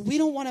us that we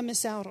don't want to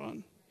miss out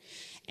on.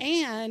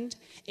 And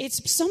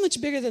it's so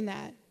much bigger than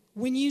that.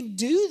 When you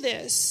do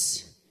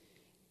this,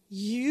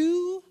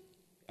 you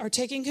are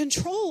taking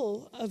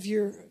control of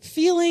your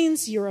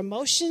feelings, your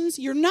emotions.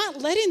 You're not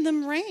letting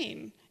them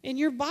reign in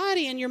your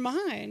body and your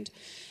mind.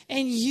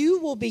 And they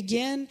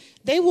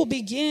will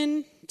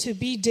begin to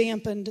be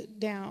dampened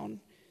down.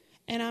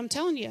 And I'm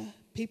telling you,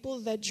 people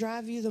that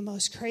drive you the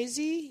most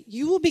crazy,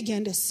 you will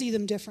begin to see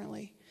them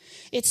differently.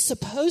 It's not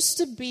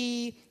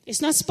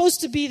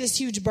supposed to be this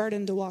huge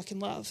burden to walk in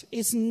love.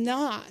 It's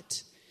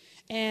not.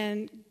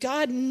 And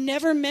God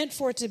never meant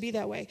for it to be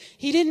that way.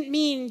 He didn't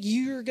mean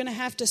you're going to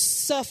have to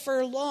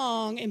suffer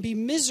long and be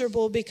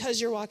miserable because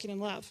you're walking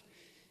in love.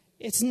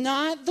 It's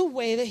not the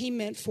way that he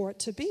meant for it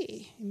to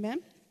be.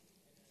 Amen?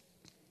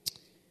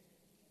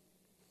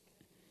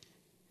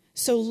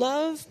 So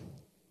love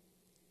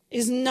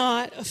is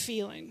not a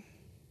feeling.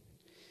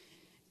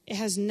 It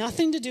has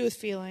nothing to do with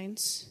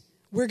feelings.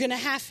 We're going to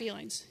have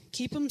feelings.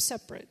 Keep them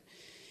separate.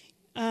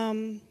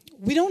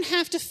 We don't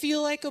have to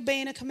feel like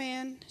obeying a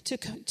command to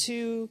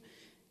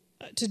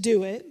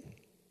do it.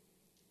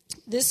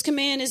 This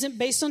command isn't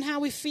based on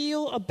how we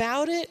feel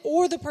about it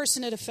or the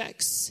person it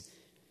affects.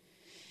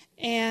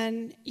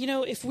 And,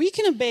 if we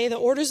can obey the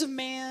orders of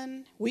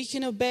man, we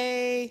can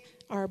obey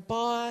our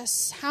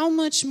boss, how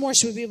much more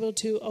should we be able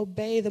to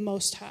obey the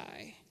Most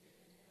High?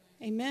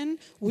 Amen?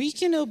 We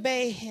can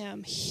obey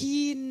him.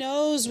 He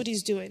knows what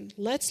he's doing.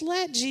 Let's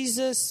let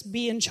Jesus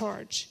be in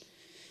charge.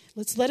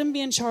 Let's let him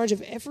be in charge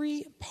of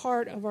every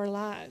part of our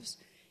lives.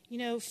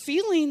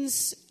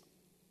 Feelings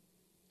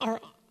are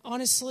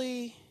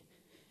honestly,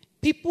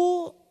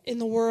 people in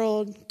the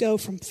world go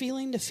from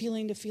feeling to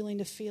feeling to feeling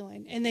to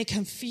feeling, and they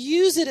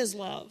confuse it as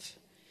love,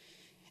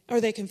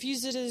 or they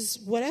confuse it as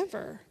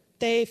whatever.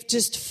 They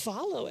just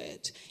follow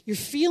it. Your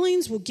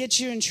feelings will get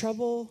you in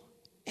trouble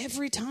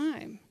every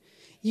time.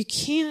 You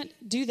can't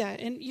do that.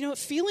 And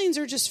feelings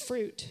are just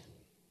fruit.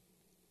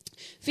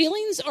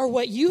 Feelings are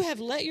what you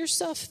have let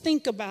yourself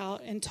think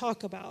about and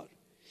talk about.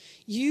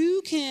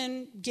 You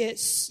can get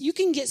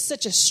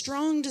such a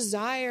strong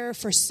desire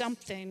for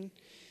something,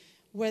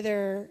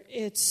 whether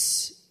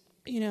it's,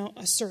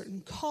 a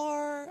certain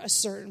car, a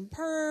certain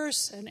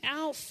purse, an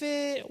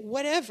outfit,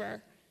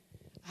 whatever,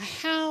 a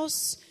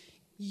house.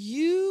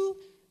 You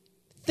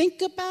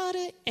think about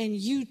it and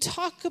you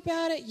talk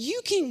about it.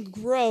 You can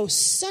grow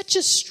such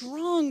a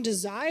strong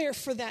desire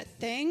for that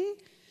thing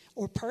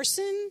or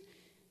person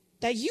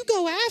that you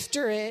go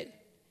after it,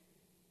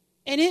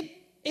 and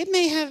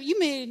you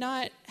may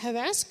not have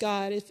asked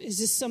God, is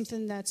this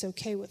something that's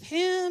okay with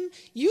him?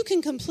 You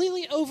can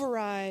completely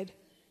override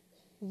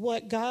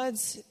what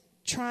God's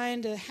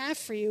trying to have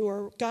for you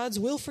or God's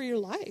will for your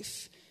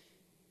life.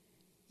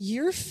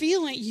 You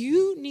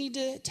need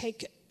to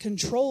take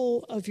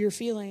control of your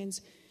feelings,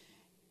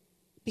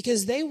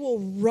 because they'll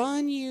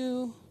run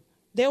you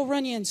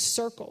in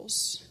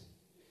circles.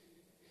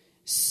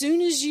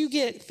 Soon as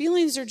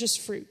feelings are just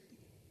fruit.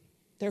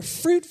 They're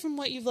fruit from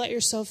what you've let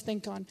yourself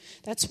think on.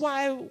 That's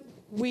why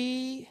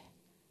we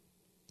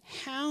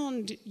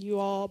hound you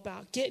all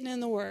about getting in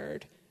the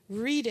Word.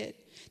 Read it.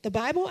 The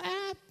Bible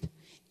app,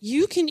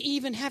 you can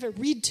even have it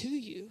read to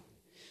you.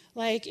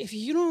 Like if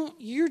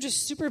you're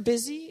just super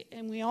busy,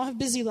 and we all have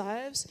busy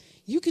lives,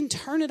 you can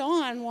turn it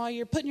on while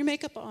you're putting your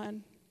makeup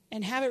on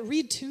and have it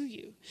read to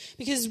you.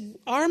 Because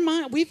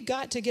we've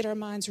got to get our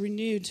minds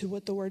renewed to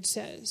what the Word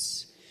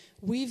says.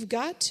 We've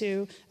got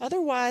to.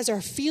 Otherwise,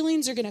 our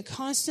feelings are going to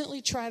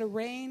constantly try to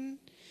reign.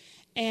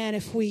 And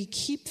if we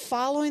keep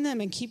following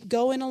them and keep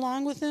going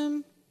along with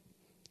them,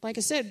 like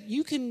I said,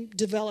 you can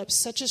develop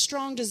such a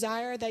strong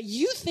desire that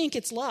you think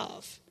it's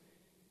love.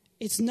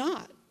 It's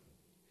not.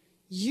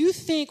 You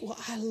think, well,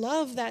 I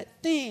love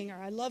that thing,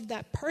 or I love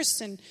that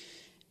person.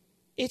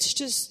 It's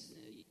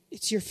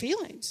your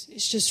feelings.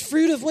 It's just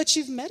fruit of what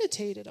you've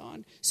meditated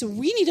on. So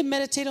we need to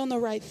meditate on the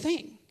right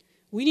thing.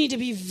 We need to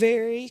be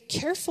very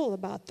careful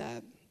about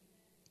that.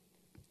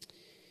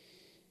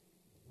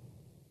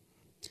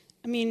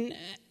 I mean,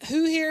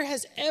 Who here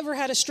has ever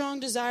had a strong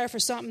desire for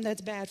something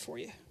that's bad for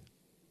you?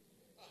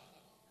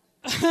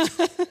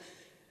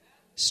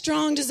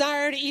 Strong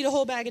desire to eat a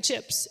whole bag of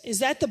chips. Is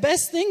that the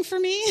best thing for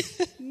me?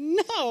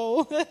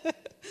 No.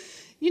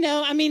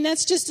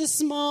 That's just a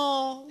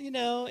small,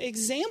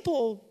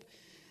 example,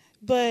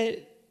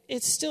 but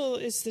it's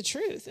the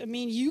truth.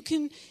 You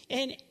can,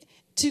 and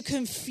to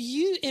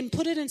confuse, and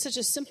put it in such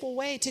a simple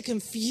way, to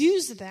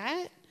confuse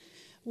that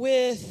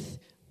with,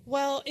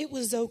 well, it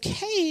was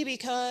okay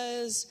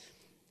because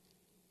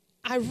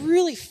I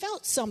really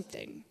felt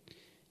something.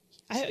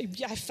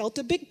 I felt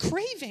a big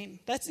craving.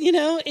 That's,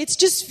 it's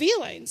just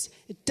feelings.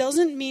 It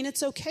doesn't mean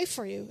it's okay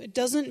for you. It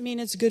doesn't mean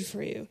it's good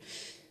for you.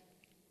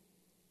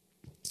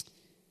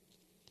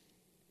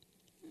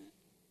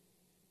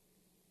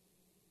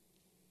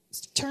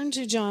 Turn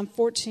to John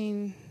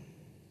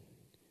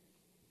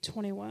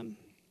 14:21.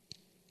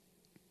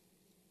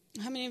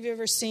 How many of you have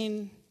ever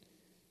seen,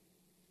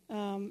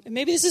 and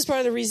maybe this is part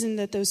of the reason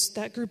that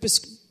that group of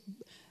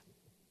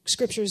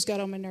scriptures got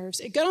on my nerves.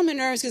 It got on my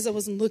nerves because I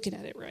wasn't looking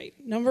at it right.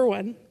 Number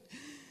one,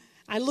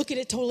 I look at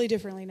it totally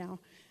differently now.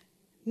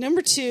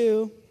 Number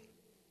two,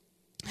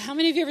 how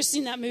many of you ever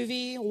seen that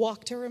movie,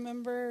 Walk to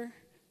Remember?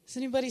 Has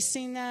anybody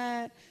seen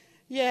that?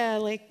 Yeah,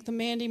 like the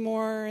Mandy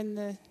Moore and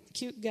the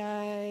cute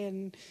guy,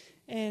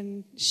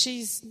 and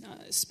she's,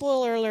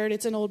 spoiler alert,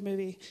 it's an old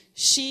movie.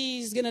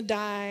 She's going to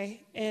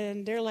die,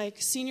 and they're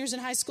like seniors in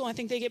high school. I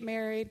think they get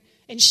married.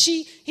 And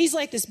he's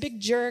like this big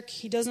jerk.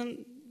 He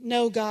doesn't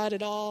know God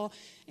at all.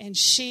 And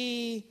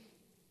she's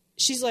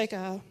like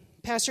a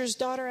pastor's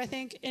daughter, I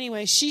think.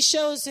 Anyway, she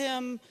shows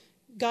him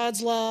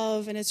God's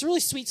love, and it's a really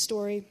sweet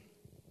story.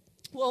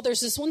 Well,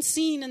 there's this one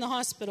scene in the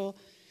hospital,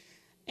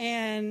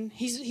 and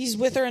he's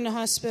with her in the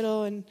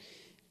hospital,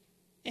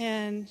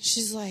 and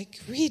she's like,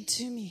 read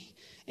to me.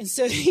 And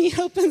so he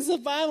opens the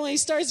Bible, and he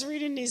starts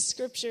reading these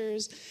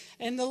scriptures,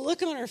 and the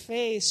look on her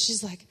face,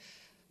 she's like,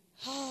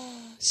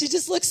 she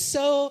just looks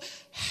so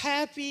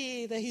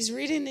happy that he's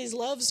reading these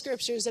love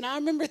scriptures. And I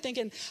remember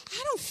thinking,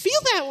 I don't feel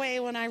that way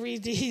when I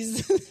read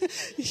these.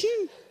 This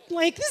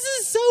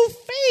is so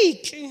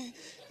fake.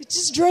 It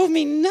just drove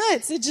me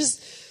nuts.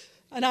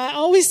 And I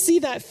always see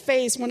that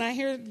face when I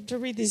hear to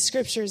read these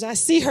scriptures. I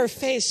see her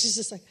face. She's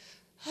just like,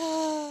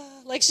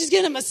 like she's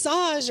getting a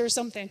massage or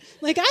something.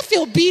 Like, I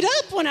feel beat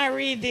up when I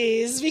read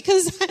these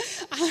because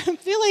I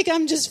feel like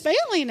I'm just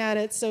failing at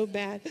it so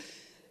bad.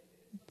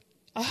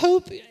 I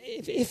hope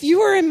if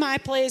you were in my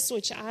place,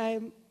 which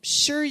I'm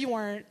sure you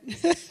weren't,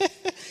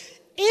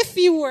 if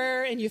you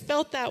were and you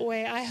felt that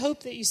way, I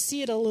hope that you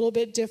see it a little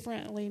bit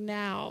differently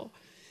now.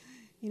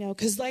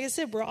 Because like I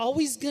said, we're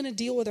always going to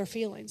deal with our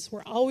feelings.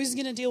 We're always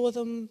going to deal with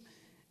them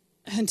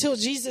until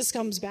Jesus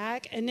comes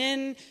back. And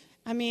then,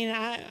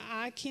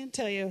 I can't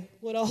tell you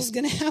what all's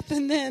going to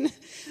happen then,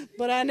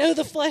 but I know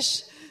the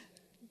flesh.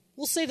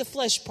 We'll say the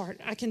flesh part.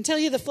 I can tell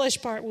you the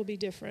flesh part will be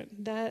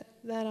different. That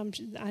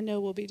I know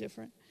will be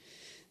different.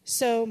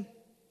 So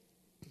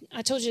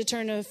I told you to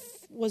turn to,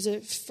 was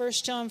it 1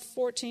 John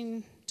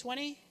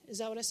 14:20? Is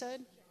that what I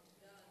said?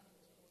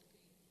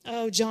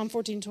 Oh, John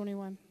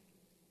 14:21.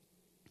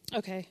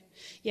 Okay.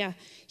 Yeah.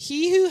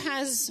 He who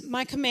has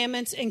my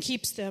commandments and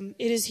keeps them,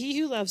 it is he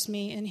who loves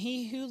me, and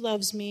he who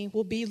loves me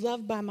will be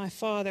loved by my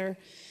Father,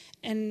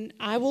 and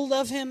I will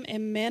love him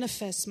and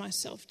manifest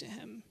myself to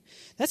him.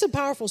 That's a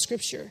powerful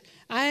scripture.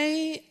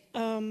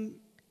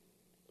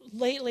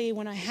 Lately,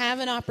 when I have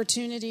an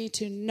opportunity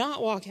to not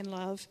walk in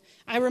love,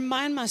 I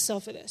remind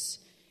myself of this.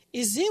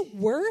 Is it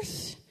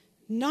worth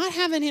not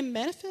having him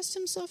manifest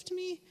himself to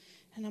me?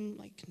 And I'm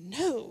like,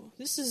 no,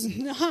 this is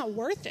not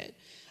worth it.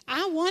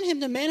 I want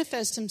him to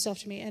manifest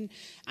himself to me. And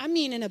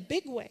in a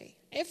big way,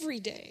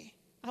 every day.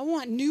 I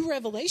want new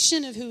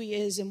revelation of who he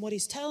is and what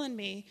he's telling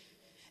me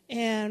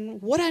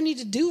and what I need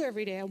to do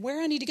every day and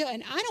where I need to go.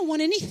 And I don't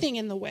want anything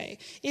in the way.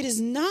 It is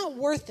not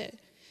worth it.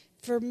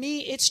 For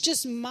me, it's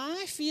just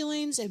my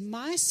feelings and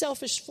my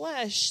selfish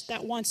flesh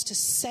that wants to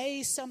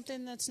say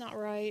something that's not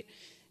right,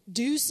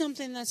 do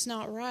something that's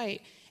not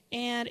right,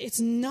 and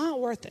it's not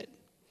worth it.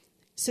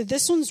 So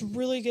this one's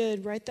really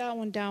good. Write that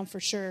one down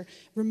for sure.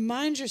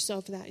 Remind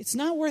yourself of that. It's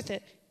not worth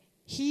it.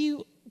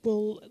 You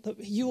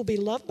will be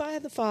loved by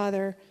the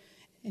Father,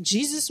 and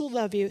Jesus will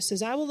love you. It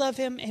says, I will love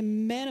him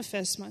and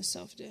manifest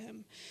myself to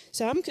him.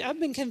 So I've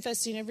been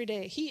confessing every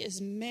day. He is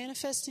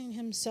manifesting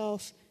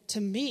himself to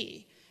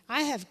me.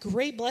 I have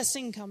great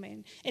blessing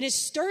coming, and it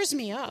stirs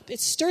me up.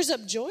 It stirs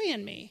up joy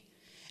in me.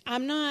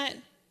 I'm not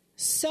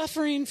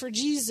suffering for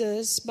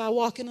Jesus by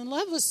walking in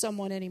love with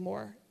someone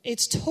anymore.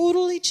 It's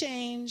totally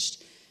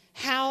changed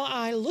how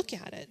I look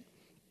at it,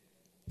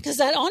 because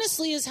that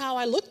honestly is how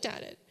I looked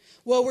at it.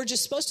 Well, we're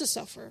just supposed to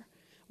suffer.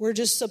 We're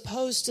just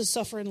supposed to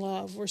suffer in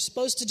love. We're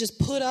supposed to just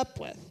put up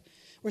with.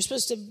 We're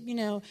supposed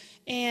to,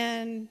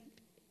 and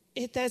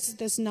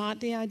that's not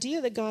the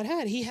idea that God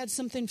had. He had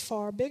something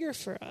far bigger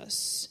for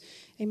us.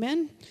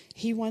 Amen?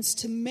 He wants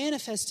to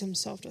manifest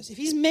himself to us. If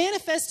he's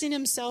manifesting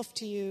himself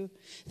to you,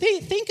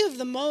 think of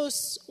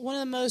one of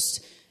the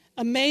most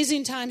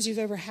amazing times you've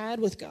ever had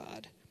with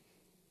God.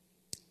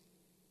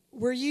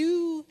 Were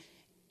you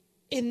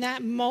in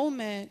that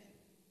moment,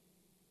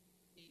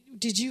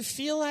 did you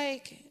feel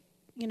like,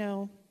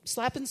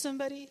 slapping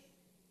somebody?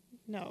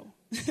 No.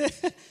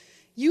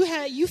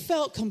 You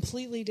felt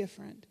completely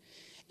different.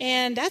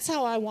 And that's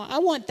how I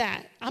want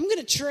that. I'm going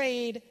to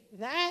trade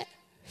that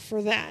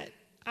for that.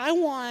 I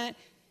want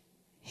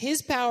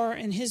his power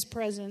and his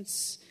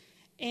presence.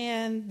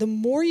 And the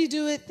more you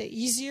do it, the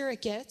easier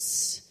it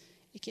gets.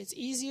 It gets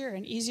easier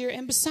and easier.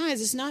 And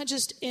besides, it's not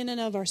just in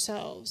and of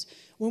ourselves.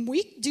 When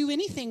we do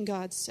anything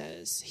God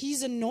says,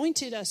 he's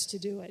anointed us to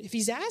do it. If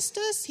he's asked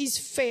us, he's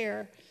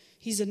fair.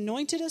 He's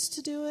anointed us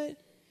to do it.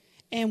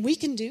 And we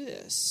can do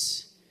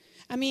this.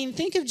 I mean,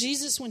 think of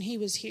Jesus when he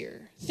was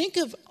here. Think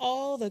of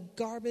all the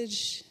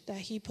garbage that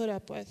he put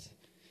up with.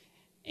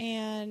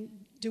 And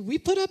do we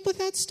put up with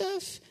that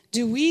stuff?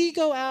 Do we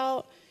go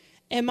out?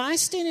 Am I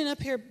standing up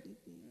here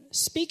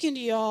speaking to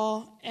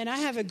y'all, and I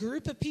have a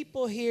group of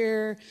people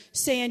here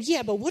saying,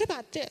 yeah, but what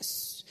about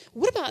this?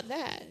 What about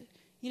that?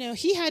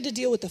 He had to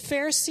deal with the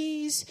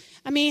Pharisees.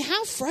 I mean,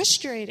 how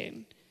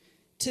frustrating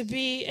to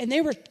be, and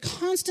they were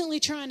constantly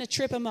trying to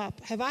trip him up.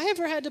 Have I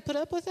ever had to put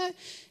up with that?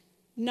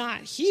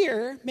 Not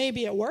here,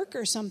 maybe at work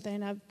or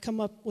something. I've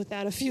come up with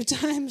that a few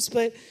times,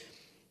 but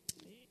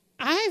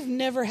I've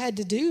never had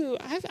to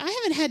I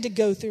haven't had to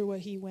go through what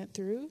he went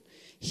through.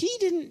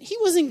 He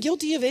wasn't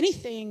guilty of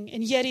anything,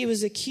 and yet he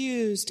was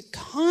accused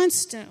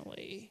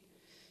constantly.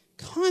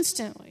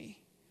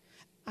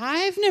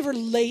 I've never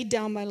laid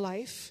down my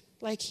life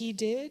like he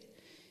did.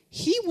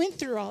 He went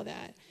through all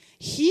that.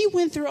 He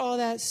went through all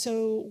that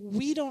so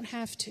we don't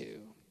have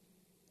to.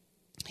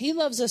 He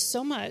loves us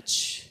so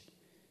much.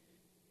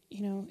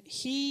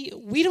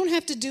 We don't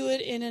have to do it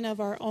in and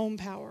of our own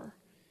power.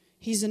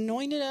 He's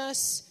anointed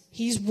us.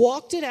 He's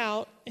walked it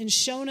out and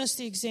shown us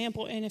the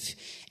example.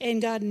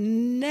 And God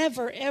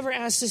never, ever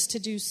asks us to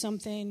do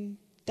something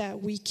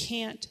that we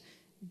can't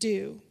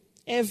do,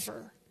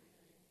 ever.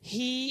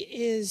 He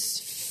is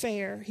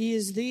fair. He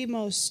is the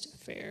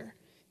most fair.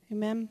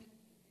 Amen?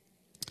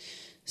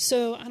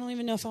 So I don't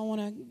even know if I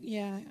want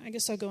to, I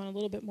guess I'll go in a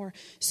little bit more.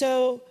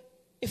 So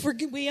if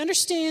we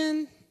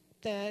understand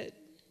that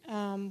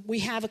we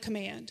have a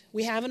command,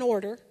 we have an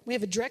order, we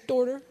have a direct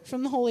order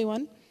from the Holy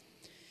One,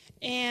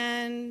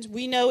 and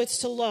we know it's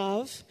to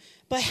love,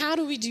 but how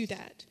do we do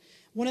that?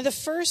 One of the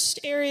first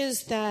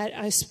areas that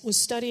I was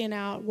studying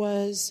out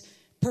was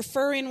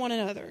preferring one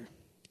another.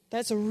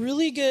 That's a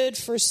really good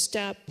first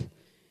step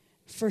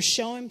for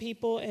showing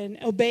people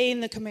and obeying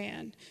the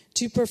command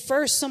to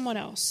prefer someone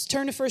else.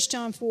 Turn to 1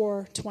 John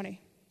 4:20.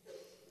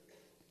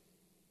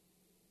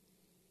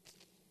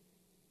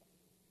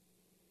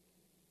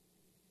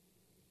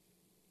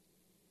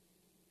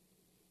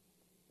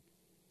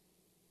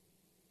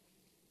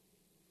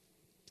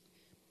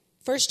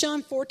 First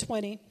John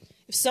 4:20.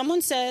 If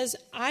someone says,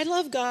 I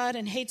love God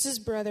and hates his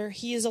brother,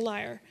 he is a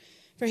liar.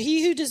 For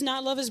he who does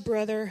not love his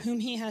brother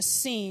whom he has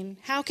seen,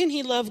 how can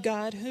he love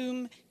God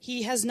whom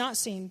he has not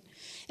seen?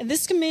 And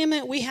this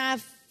commandment we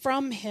have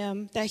from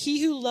him, that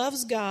he who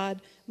loves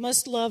God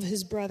must love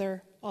his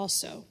brother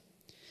also.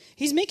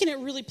 He's making it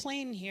really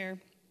plain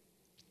here.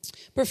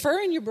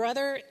 Preferring your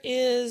brother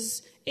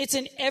it's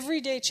an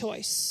everyday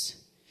choice.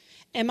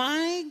 Am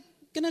I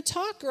going to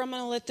talk or am I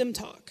going to let them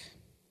talk?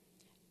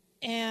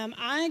 Am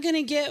I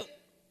going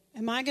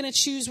to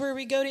choose where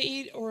we go to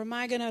eat, or am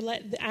I going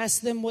to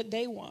ask them what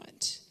they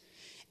want?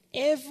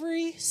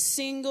 Every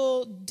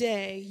single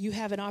day you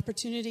have an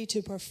opportunity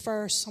to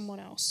prefer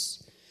someone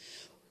else.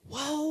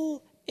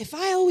 Well, if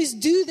I always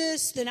do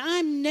this, then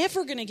I'm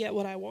never going to get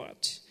what I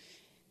want.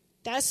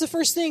 That's the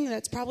first thing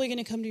that's probably going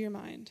to come to your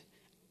mind.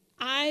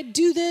 I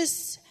do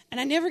this, and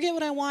I never get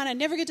what I want. I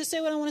never get to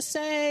say what I want to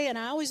say, and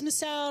I always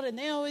miss out, and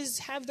they always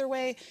have their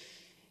way.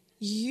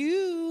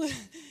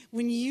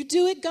 When you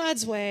do it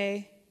God's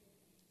way,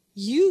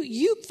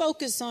 you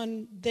focus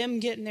on them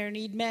getting their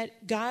need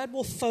met. God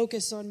will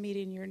focus on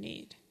meeting your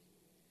need.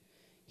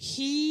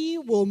 He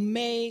will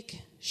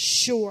make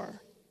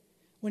sure.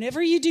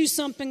 Whenever you do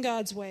something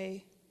God's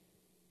way,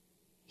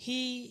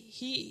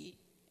 he's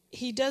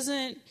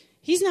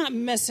not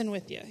messing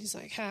with you. He's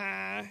like,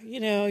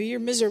 you're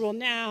miserable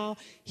now.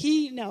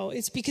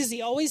 It's because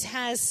he always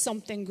has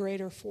something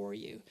greater for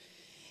you.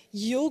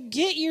 You'll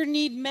get your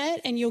need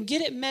met, and you'll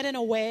get it met in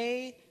a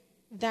way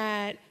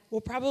that will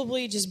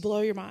probably just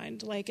blow your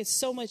mind. Like, it's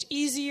so much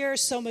easier,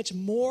 so much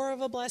more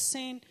of a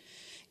blessing.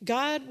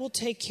 God will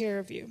take care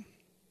of you.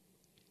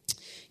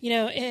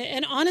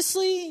 And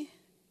honestly,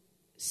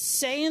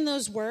 saying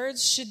those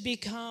words should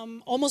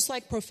become almost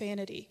like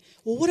profanity.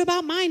 Well, what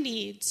about my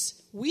needs?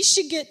 We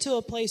should get to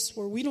a place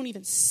where we don't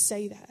even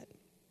say that.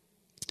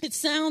 It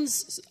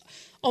sounds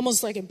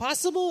almost like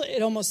impossible.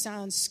 It almost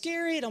sounds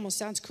scary. It almost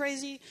sounds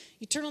crazy.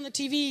 You turn on the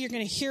TV, you're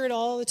going to hear it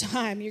all the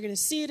time. You're going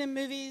to see it in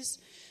movies.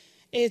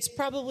 It's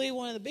probably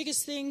one of the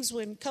biggest things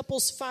when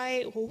couples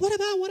fight. Well, what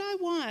about what I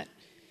want?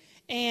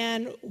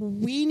 And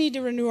we need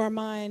to renew our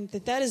mind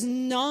that is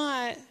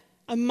not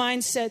a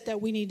mindset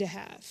that we need to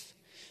have.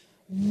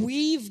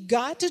 We've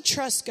got to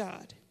trust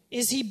God.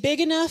 Is he big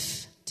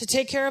enough to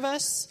take care of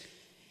us?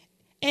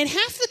 And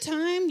half the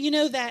time,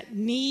 that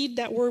need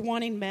that we're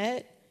wanting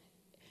met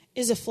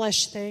is a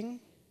flesh thing.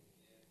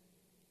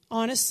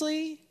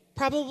 Honestly,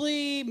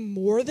 probably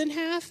more than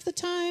half the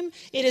time,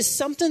 it is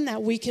something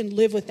that we can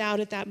live without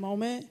at that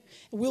moment.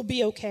 We'll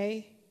be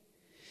okay.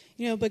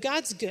 But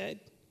God's good.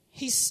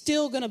 He's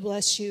still going to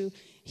bless you.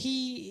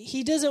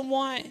 He doesn't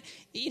want,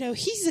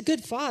 he's a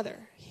good father.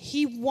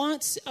 He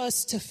wants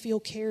us to feel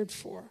cared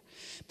for.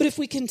 But if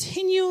we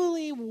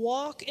continually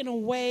walk in a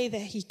way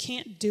that he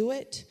can't do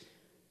it,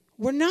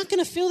 we're not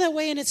going to feel that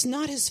way, and it's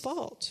not his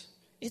fault.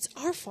 It's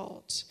our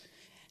fault.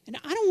 And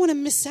I don't want to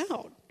miss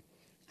out.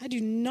 I do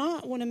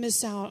not want to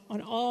miss out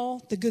on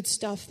all the good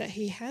stuff that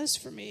he has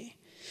for me.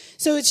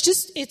 So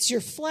it's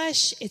your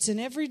flesh. It's an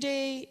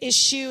everyday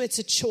issue. It's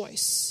a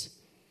choice.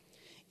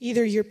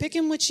 Either you're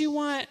picking what you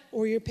want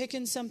or you're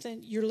picking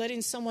something, you're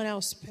letting someone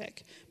else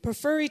pick.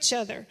 Prefer each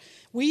other.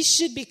 We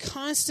should be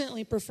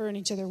constantly preferring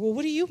each other. Well,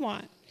 what do you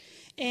want?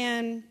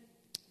 And,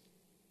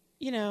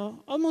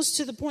 almost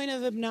to the point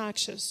of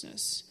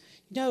obnoxiousness.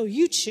 No,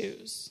 you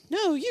choose.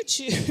 No, you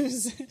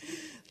choose.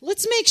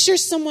 Let's make sure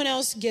someone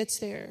else gets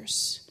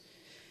theirs.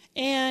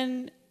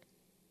 And,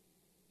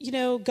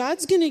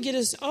 God's going to get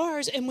us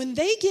ours. And when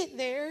they get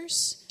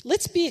theirs,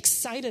 let's be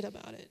excited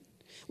about it.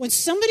 When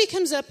somebody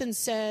comes up and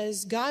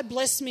says, God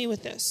bless me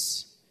with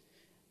this,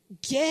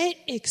 get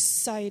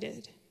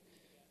excited.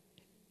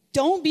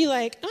 Don't be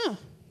like,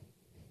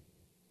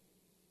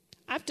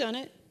 I've done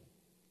it.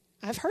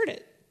 I've heard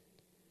it.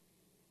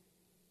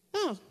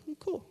 Oh,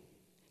 cool.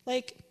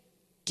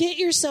 Get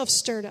yourself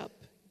stirred up.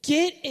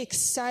 Get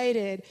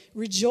excited.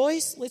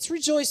 Rejoice. Let's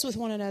rejoice with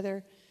one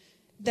another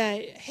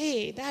that,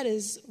 hey, that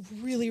is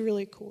really,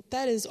 really cool.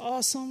 That is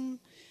awesome.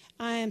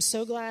 I am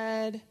so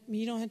glad.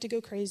 You don't have to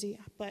go crazy,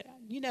 but,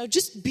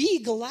 just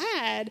be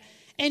glad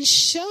and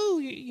show,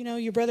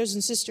 your brothers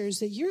and sisters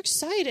that you're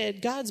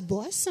excited. God's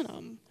blessing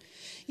them.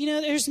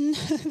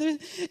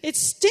 It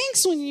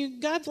stinks when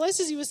God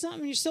blesses you with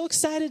something. You're so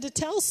excited to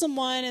tell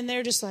someone and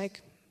they're just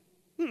like,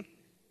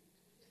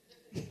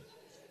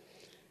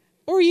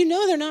 Or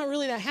they're not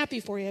really that happy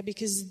for you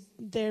because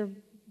they're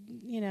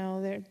in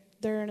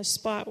a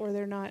spot where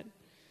they're not,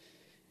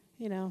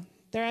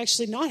 they're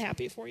actually not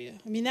happy for you.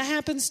 I mean, that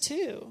happens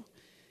too.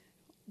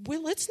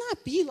 Well, let's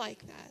not be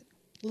like that.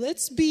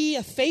 Let's be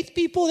a faith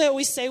people that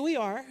we say we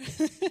are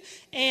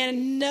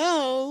and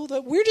know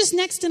that we're just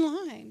next in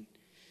line.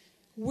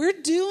 We're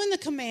doing the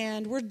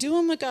command. We're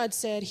doing what God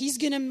said. He's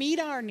going to meet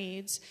our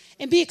needs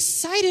and be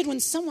excited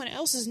when someone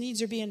else's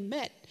needs are being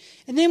met.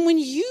 And then when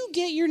you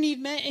get your need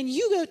met and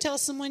you go tell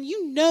someone,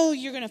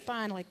 you're going to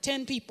find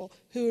 10 people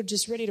who are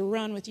just ready to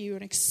run with you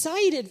and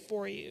excited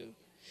for you.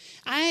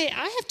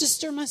 I have to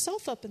stir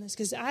myself up in this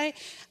because I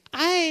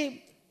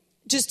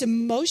just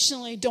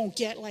emotionally don't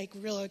get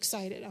real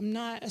excited. I'm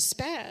not a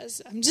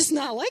spaz. I'm just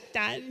not like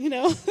that,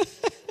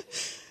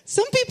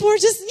 Some people are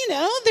just,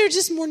 they're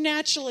just more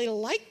naturally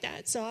like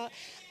that. So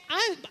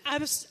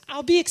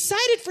I'll be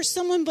excited for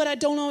someone, but I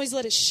don't always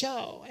let it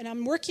show. And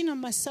I'm working on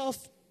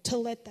myself to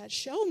let that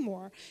show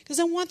more because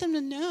I want them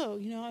to know,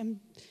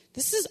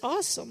 this is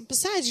awesome.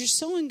 Besides, you're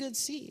sowing good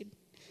seed.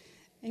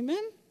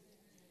 Amen?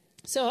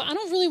 So I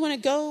don't really want to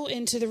go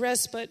into the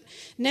rest, but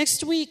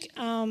next week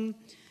I'm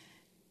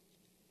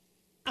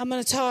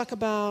going to talk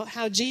about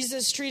how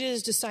Jesus treated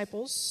his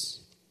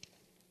disciples.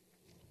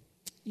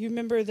 You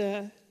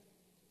remember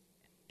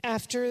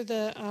after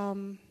the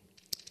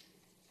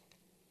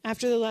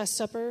Last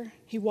Supper,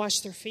 he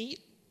washed their feet.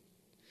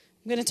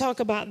 I'm going to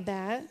talk about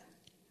that.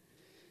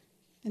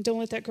 And don't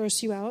let that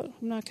gross you out.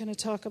 I'm not going to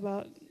talk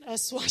about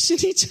us washing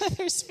each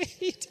other's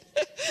feet.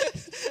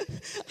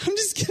 I'm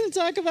just going to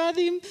talk about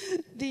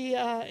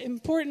the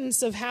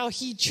importance of how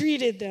he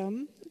treated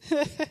them.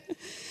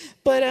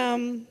 But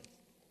I'm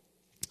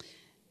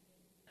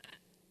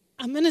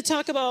going to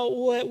talk about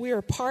what we are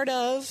a part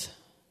of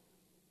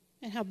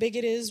and how big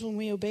it is when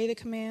we obey the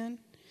command.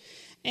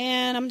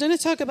 And I'm going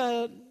to talk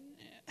about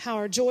how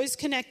our joy is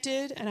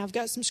connected, and I've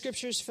got some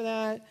scriptures for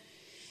that.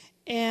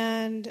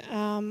 And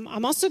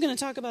I'm also going to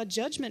talk about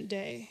Judgment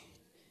Day.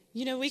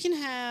 We can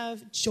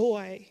have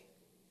joy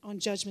on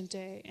Judgment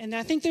Day. And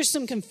I think there's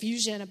some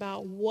confusion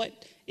about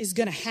what is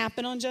going to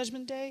happen on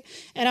Judgment Day.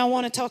 And I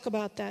want to talk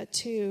about that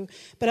too.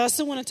 But I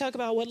also want to talk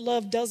about what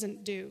love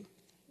doesn't do,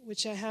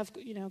 which I have,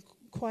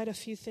 quite a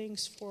few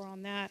things for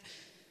on that.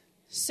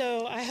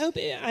 So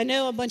I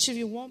know a bunch of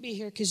you won't be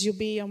here because you'll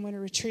be on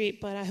winter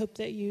retreat, but I hope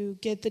that you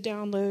get the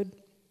download.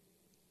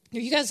 Are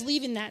you guys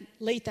leaving that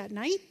late that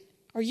night?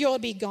 Or you'll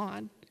be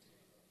gone?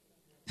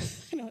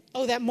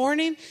 That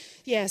morning?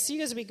 Yeah, so you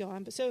guys will be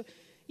gone. But so,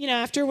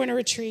 after winter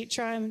retreat,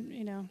 try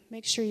and,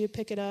 make sure you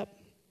pick it up.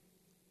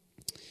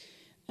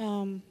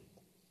 Or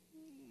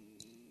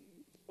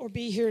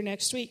be here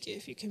next week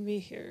if you can be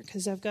here,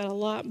 because I've got a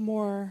lot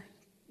more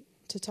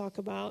to talk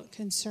about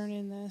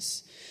concerning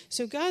this.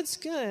 So God's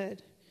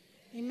good.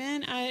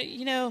 Amen.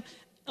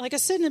 Like I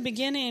said in the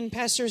beginning,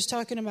 Pastor was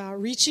talking about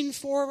reaching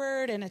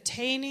forward and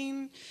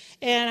attaining.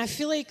 And I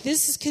feel like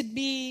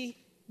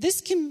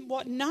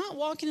not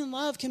walking in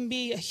love can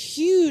be a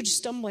huge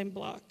stumbling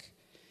block.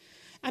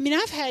 I mean,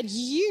 I've had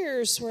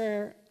years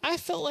where I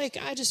felt like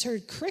I just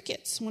heard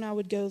crickets when I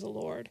would go to the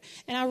Lord.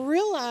 And I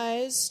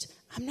realized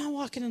I'm not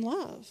walking in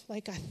love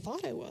like I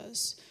thought I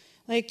was.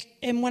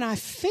 And when I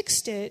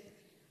fixed it,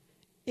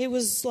 it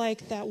was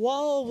like that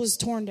wall was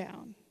torn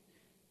down.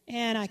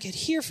 And I could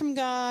hear from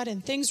God,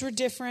 and things were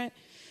different.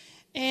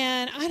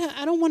 And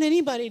I don't want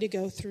anybody to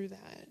go through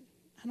that.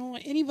 I don't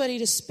want anybody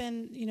to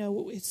spend,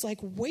 it's like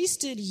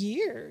wasted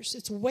years.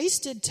 It's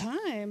wasted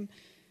time.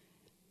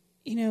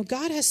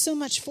 God has so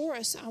much for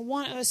us.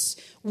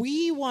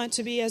 We want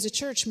to be as a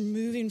church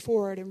moving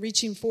forward and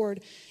reaching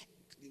forward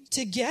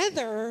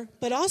together,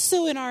 but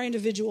also in our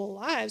individual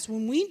lives.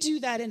 When we do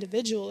that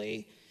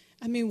individually,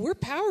 we're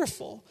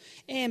powerful.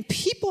 And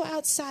people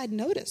outside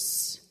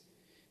notice.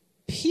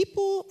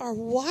 People are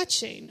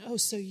watching. Oh,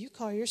 so you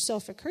call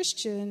yourself a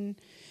Christian,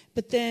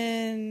 but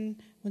then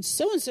when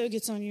so-and-so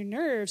gets on your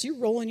nerves, you're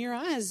rolling your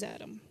eyes at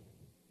them.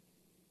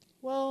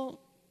 Well,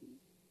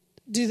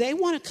 do they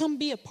want to come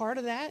be a part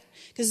of that?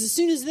 Because as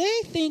soon as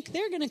they think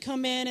they're going to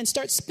come in and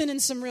start spending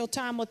some real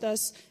time with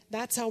us,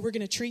 that's how we're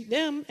going to treat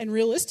them. And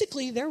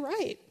realistically, they're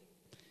right.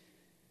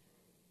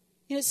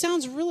 It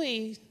sounds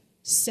really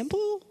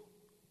simple,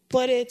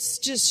 but it's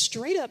just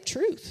straight up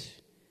truth.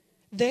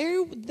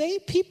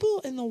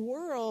 People in the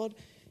world,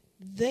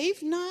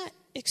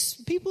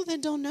 people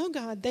that don't know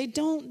God, they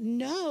don't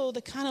know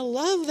the kind of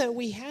love that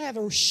we have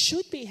or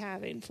should be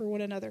having for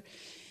one another.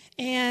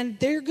 And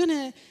they're going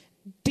to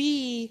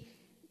be,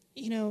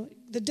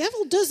 the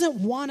devil doesn't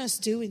want us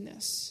doing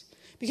this.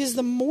 Because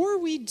the more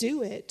we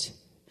do it,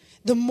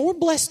 the more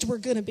blessed we're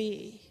going to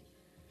be.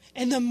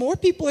 And the more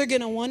people are going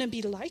to want to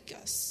be like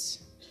us.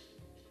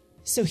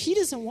 So he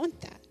doesn't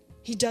want that.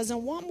 He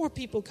doesn't want more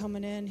people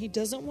coming in. He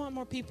doesn't want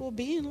more people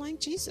being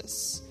like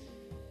Jesus.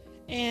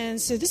 And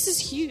so this is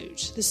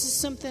huge. This is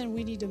something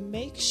we need to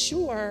make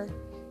sure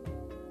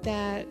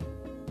that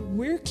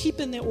we're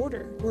keeping the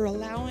order. We're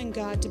allowing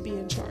God to be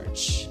in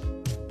charge.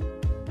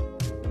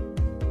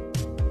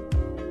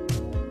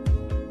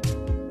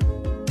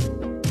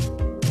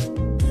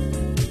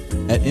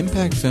 At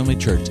Impact Family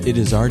Church, it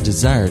is our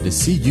desire to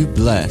see you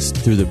blessed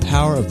through the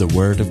power of the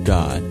Word of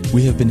God.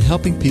 We have been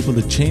helping people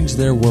to change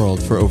their world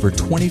for over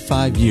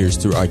 25 years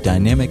through our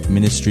dynamic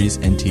ministries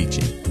and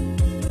teaching.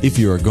 If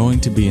you are going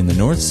to be in the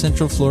North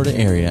Central Florida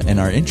area and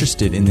are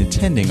interested in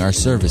attending our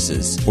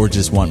services or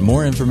just want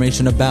more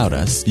information about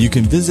us, you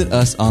can visit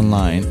us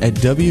online at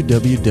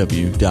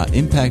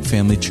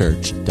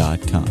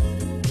www.impactfamilychurch.com.